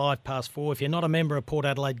underway at 4:05. If you're not a member of Port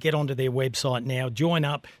Adelaide, get onto their website now. Join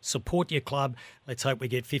up, support your club. Let's hope we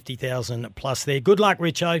get 50,000 plus there. Good luck,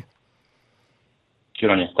 Richo. Good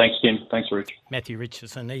on you. Thanks, Kim. Thanks, Rooch. Matthew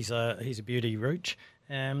Richardson, he's a beauty, Rooch.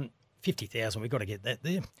 50,000, we've got to get that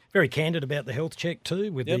there. Very candid about the health check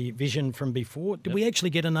too, with the vision from before. Did we actually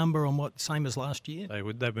get a number on what, same as last year?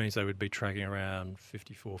 That means they would be tracking around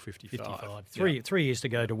 54, 55. 3 years to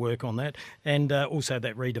go to work on that. And also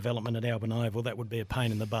that redevelopment at Alban Oval, that would be a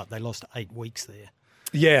pain in the butt. They lost 8 weeks there.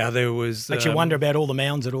 Yeah, there was... Makes you wonder about all the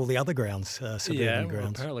mounds at all the other grounds, suburban grounds. Well,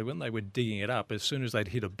 apparently when they were digging it up, as soon as they'd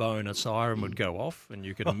hit a bone, a siren would go off, and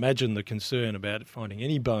you could imagine the concern about finding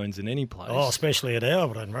any bones in any place. Oh, especially at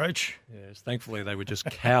Alban, Roach. Yes, thankfully they were just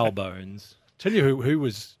cow bones. Tell you who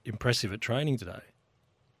was impressive at training today?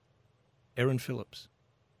 Erin Phillips.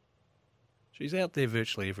 She's out there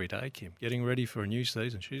virtually every day, Kim, getting ready for a new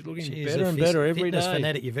season. She's looking better and better every day.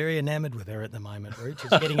 Fanatic. You're very enamoured with her at the moment, Rich.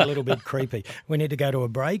 It's getting a little bit creepy. We need to go to a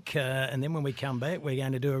break, and then when we come back, we're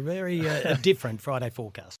going to do a very different Friday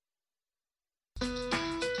forecast.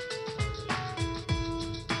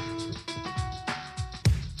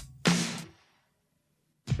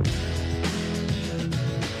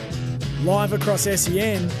 Live across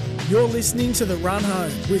SEN, you're listening to The Run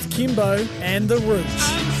Home with Kimbo and The Rooch.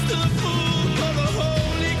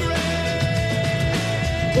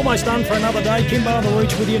 Almost done for another day. Kimbo and the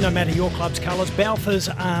Rooch with you, no matter your club's colours. Balfours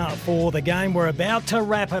are for the game. We're about to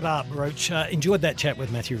wrap it up, Rooch. Enjoyed that chat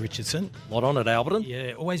with Matthew Richardson. A lot on at Alberton.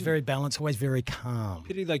 Yeah, always very balanced, always very calm.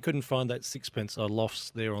 Pity they couldn't find that sixpence I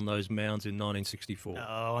lost there on those mounds in 1964.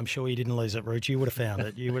 Oh, I'm sure you didn't lose it, Rooch. You would have found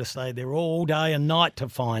it. You would have stayed there all day and night to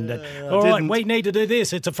find it. All right, we need to do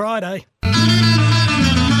this. It's a Friday.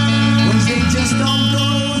 Wednesday just don't go.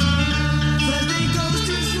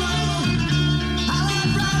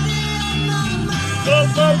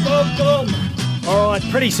 All right,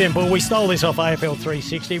 pretty simple. We stole this off AFL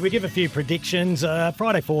 360. We give a few predictions.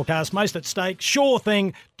 Friday forecast, most at stake. Sure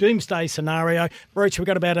thing, doomsday scenario. Breach, we've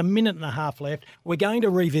got about a minute and a half left. We're going to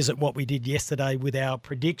revisit what we did yesterday with our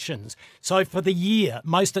predictions. So for the year,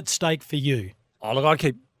 most at stake for you? Oh, look, I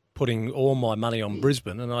keep putting all my money on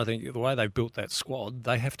Brisbane, and I think the way they've built that squad,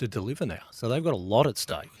 they have to deliver now. So they've got a lot at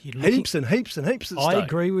stake. Heaps and heaps and heaps at stake. I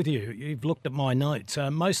agree with you. You've looked at my notes.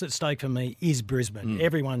 Most at stake for me is Brisbane.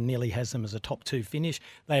 Everyone nearly has them as a top 2 finish.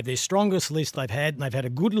 They have their strongest list they've had, and they've had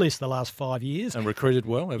a good list the last 5 years. And recruited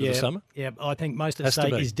well over the summer. Yeah, I think most at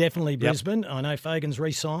stake is definitely Brisbane. I know Fagan's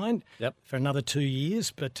re-signed for another 2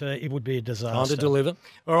 years, but it would be a disaster. Time to deliver.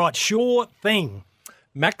 All right, sure thing.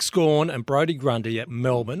 Max Gawn and Brodie Grundy at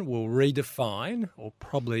Melbourne will redefine or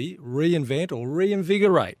probably reinvent or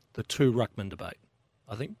reinvigorate the 2 ruckman debate.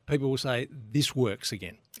 I think people will say this works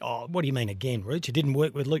again. Oh, what do you mean again, Rich? It didn't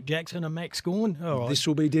work with Luke Jackson and Max Gawn? All right. This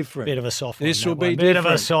will be different. Bit of a soft one. This will be different. Bit of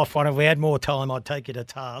a soft one. If we had more time, I'd take you to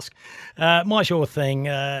task. My sure thing,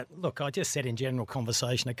 look, I just said in general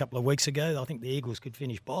conversation a couple of weeks ago, I think the Eagles could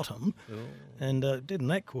finish bottom. Oh. And didn't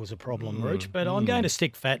that cause a problem, Rich? But I'm going to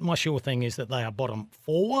stick fat. My sure thing is that they are bottom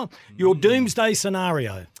 4. Your doomsday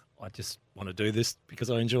scenario. I just want to do this because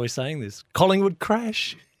I enjoy saying this. Collingwood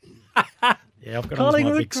crash. Yeah, I've got them as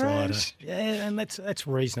my big slider. Yeah, and that's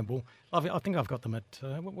reasonable. I think I've got them at,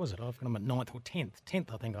 what was it? I've got them at 9th or 10th.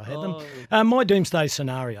 10th, I think I had them. My doomsday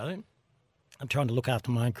scenario, I'm trying to look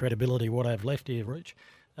after my own credibility, what I have left here, Rich.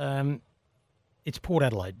 It's Port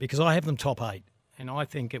Adelaide, because I have them top 8. And I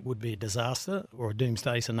think it would be a disaster or a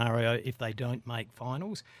doomsday scenario if they don't make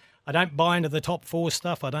finals. I don't buy into the top 4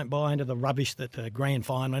 stuff. I don't buy into the rubbish that the grand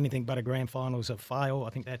final, anything but a grand final is a fail.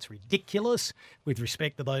 I think that's ridiculous with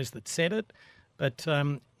respect to those that said it. But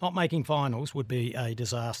not making finals would be a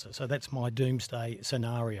disaster. So that's my doomsday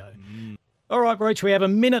scenario. All right, Breach, we have a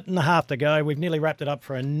minute and a half to go. We've nearly wrapped it up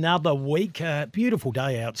for another week. Beautiful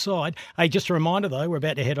day outside. Hey, just a reminder, though, we're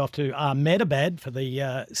about to head off to Ahmedabad for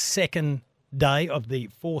the second day of the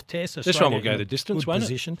 4th test. This one will go the distance, won't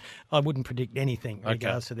it? I wouldn't predict anything in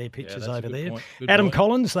regards to their pitches over there. Good Adam point.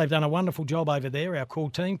 Collins, they've done a wonderful job over there, our cool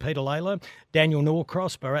team. Peter Layla, Daniel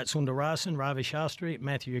Norcross, Bharat Sundarasan, Ravi Shastri,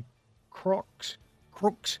 Matthew Crooks,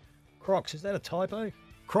 Crocs. Is that a typo?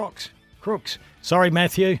 Crooks. Sorry,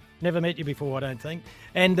 Matthew. Never met you before, I don't think.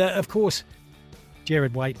 And, of course,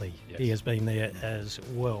 Jared Waitley. Yes. He has been there as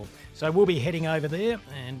well. So we'll be heading over there,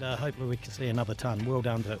 and hopefully we can see another ton. Well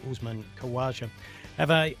done to Usman Khawaja. Have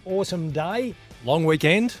an awesome day. Long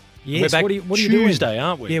weekend. Yes. We're back what are you Tuesday, doing?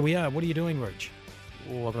 aren't we? Yeah, we are. What are you doing, Rooch?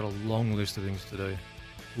 Oh, I've got a long list of things to do.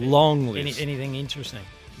 Long list. Anything interesting?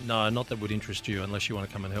 No, not that would interest you unless you want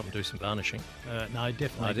to come and help and do some varnishing. No,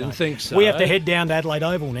 definitely I didn't don't. think so. We have to head down to Adelaide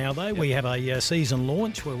Oval now, though. Yep. We have a season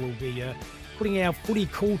launch where we'll be putting our footy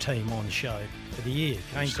call team on show for the year.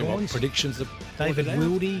 Kane Corns, predictions that David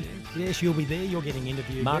Wildy. Yes, you'll be there. You're getting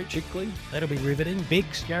interviewed. Mark Chickley. That'll be riveting.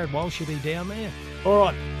 Biggs, Jared Walsh will be down there. All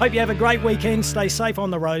right. Hope you have a great weekend. Stay safe on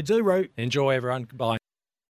the road. Zuru. Enjoy, everyone. Bye.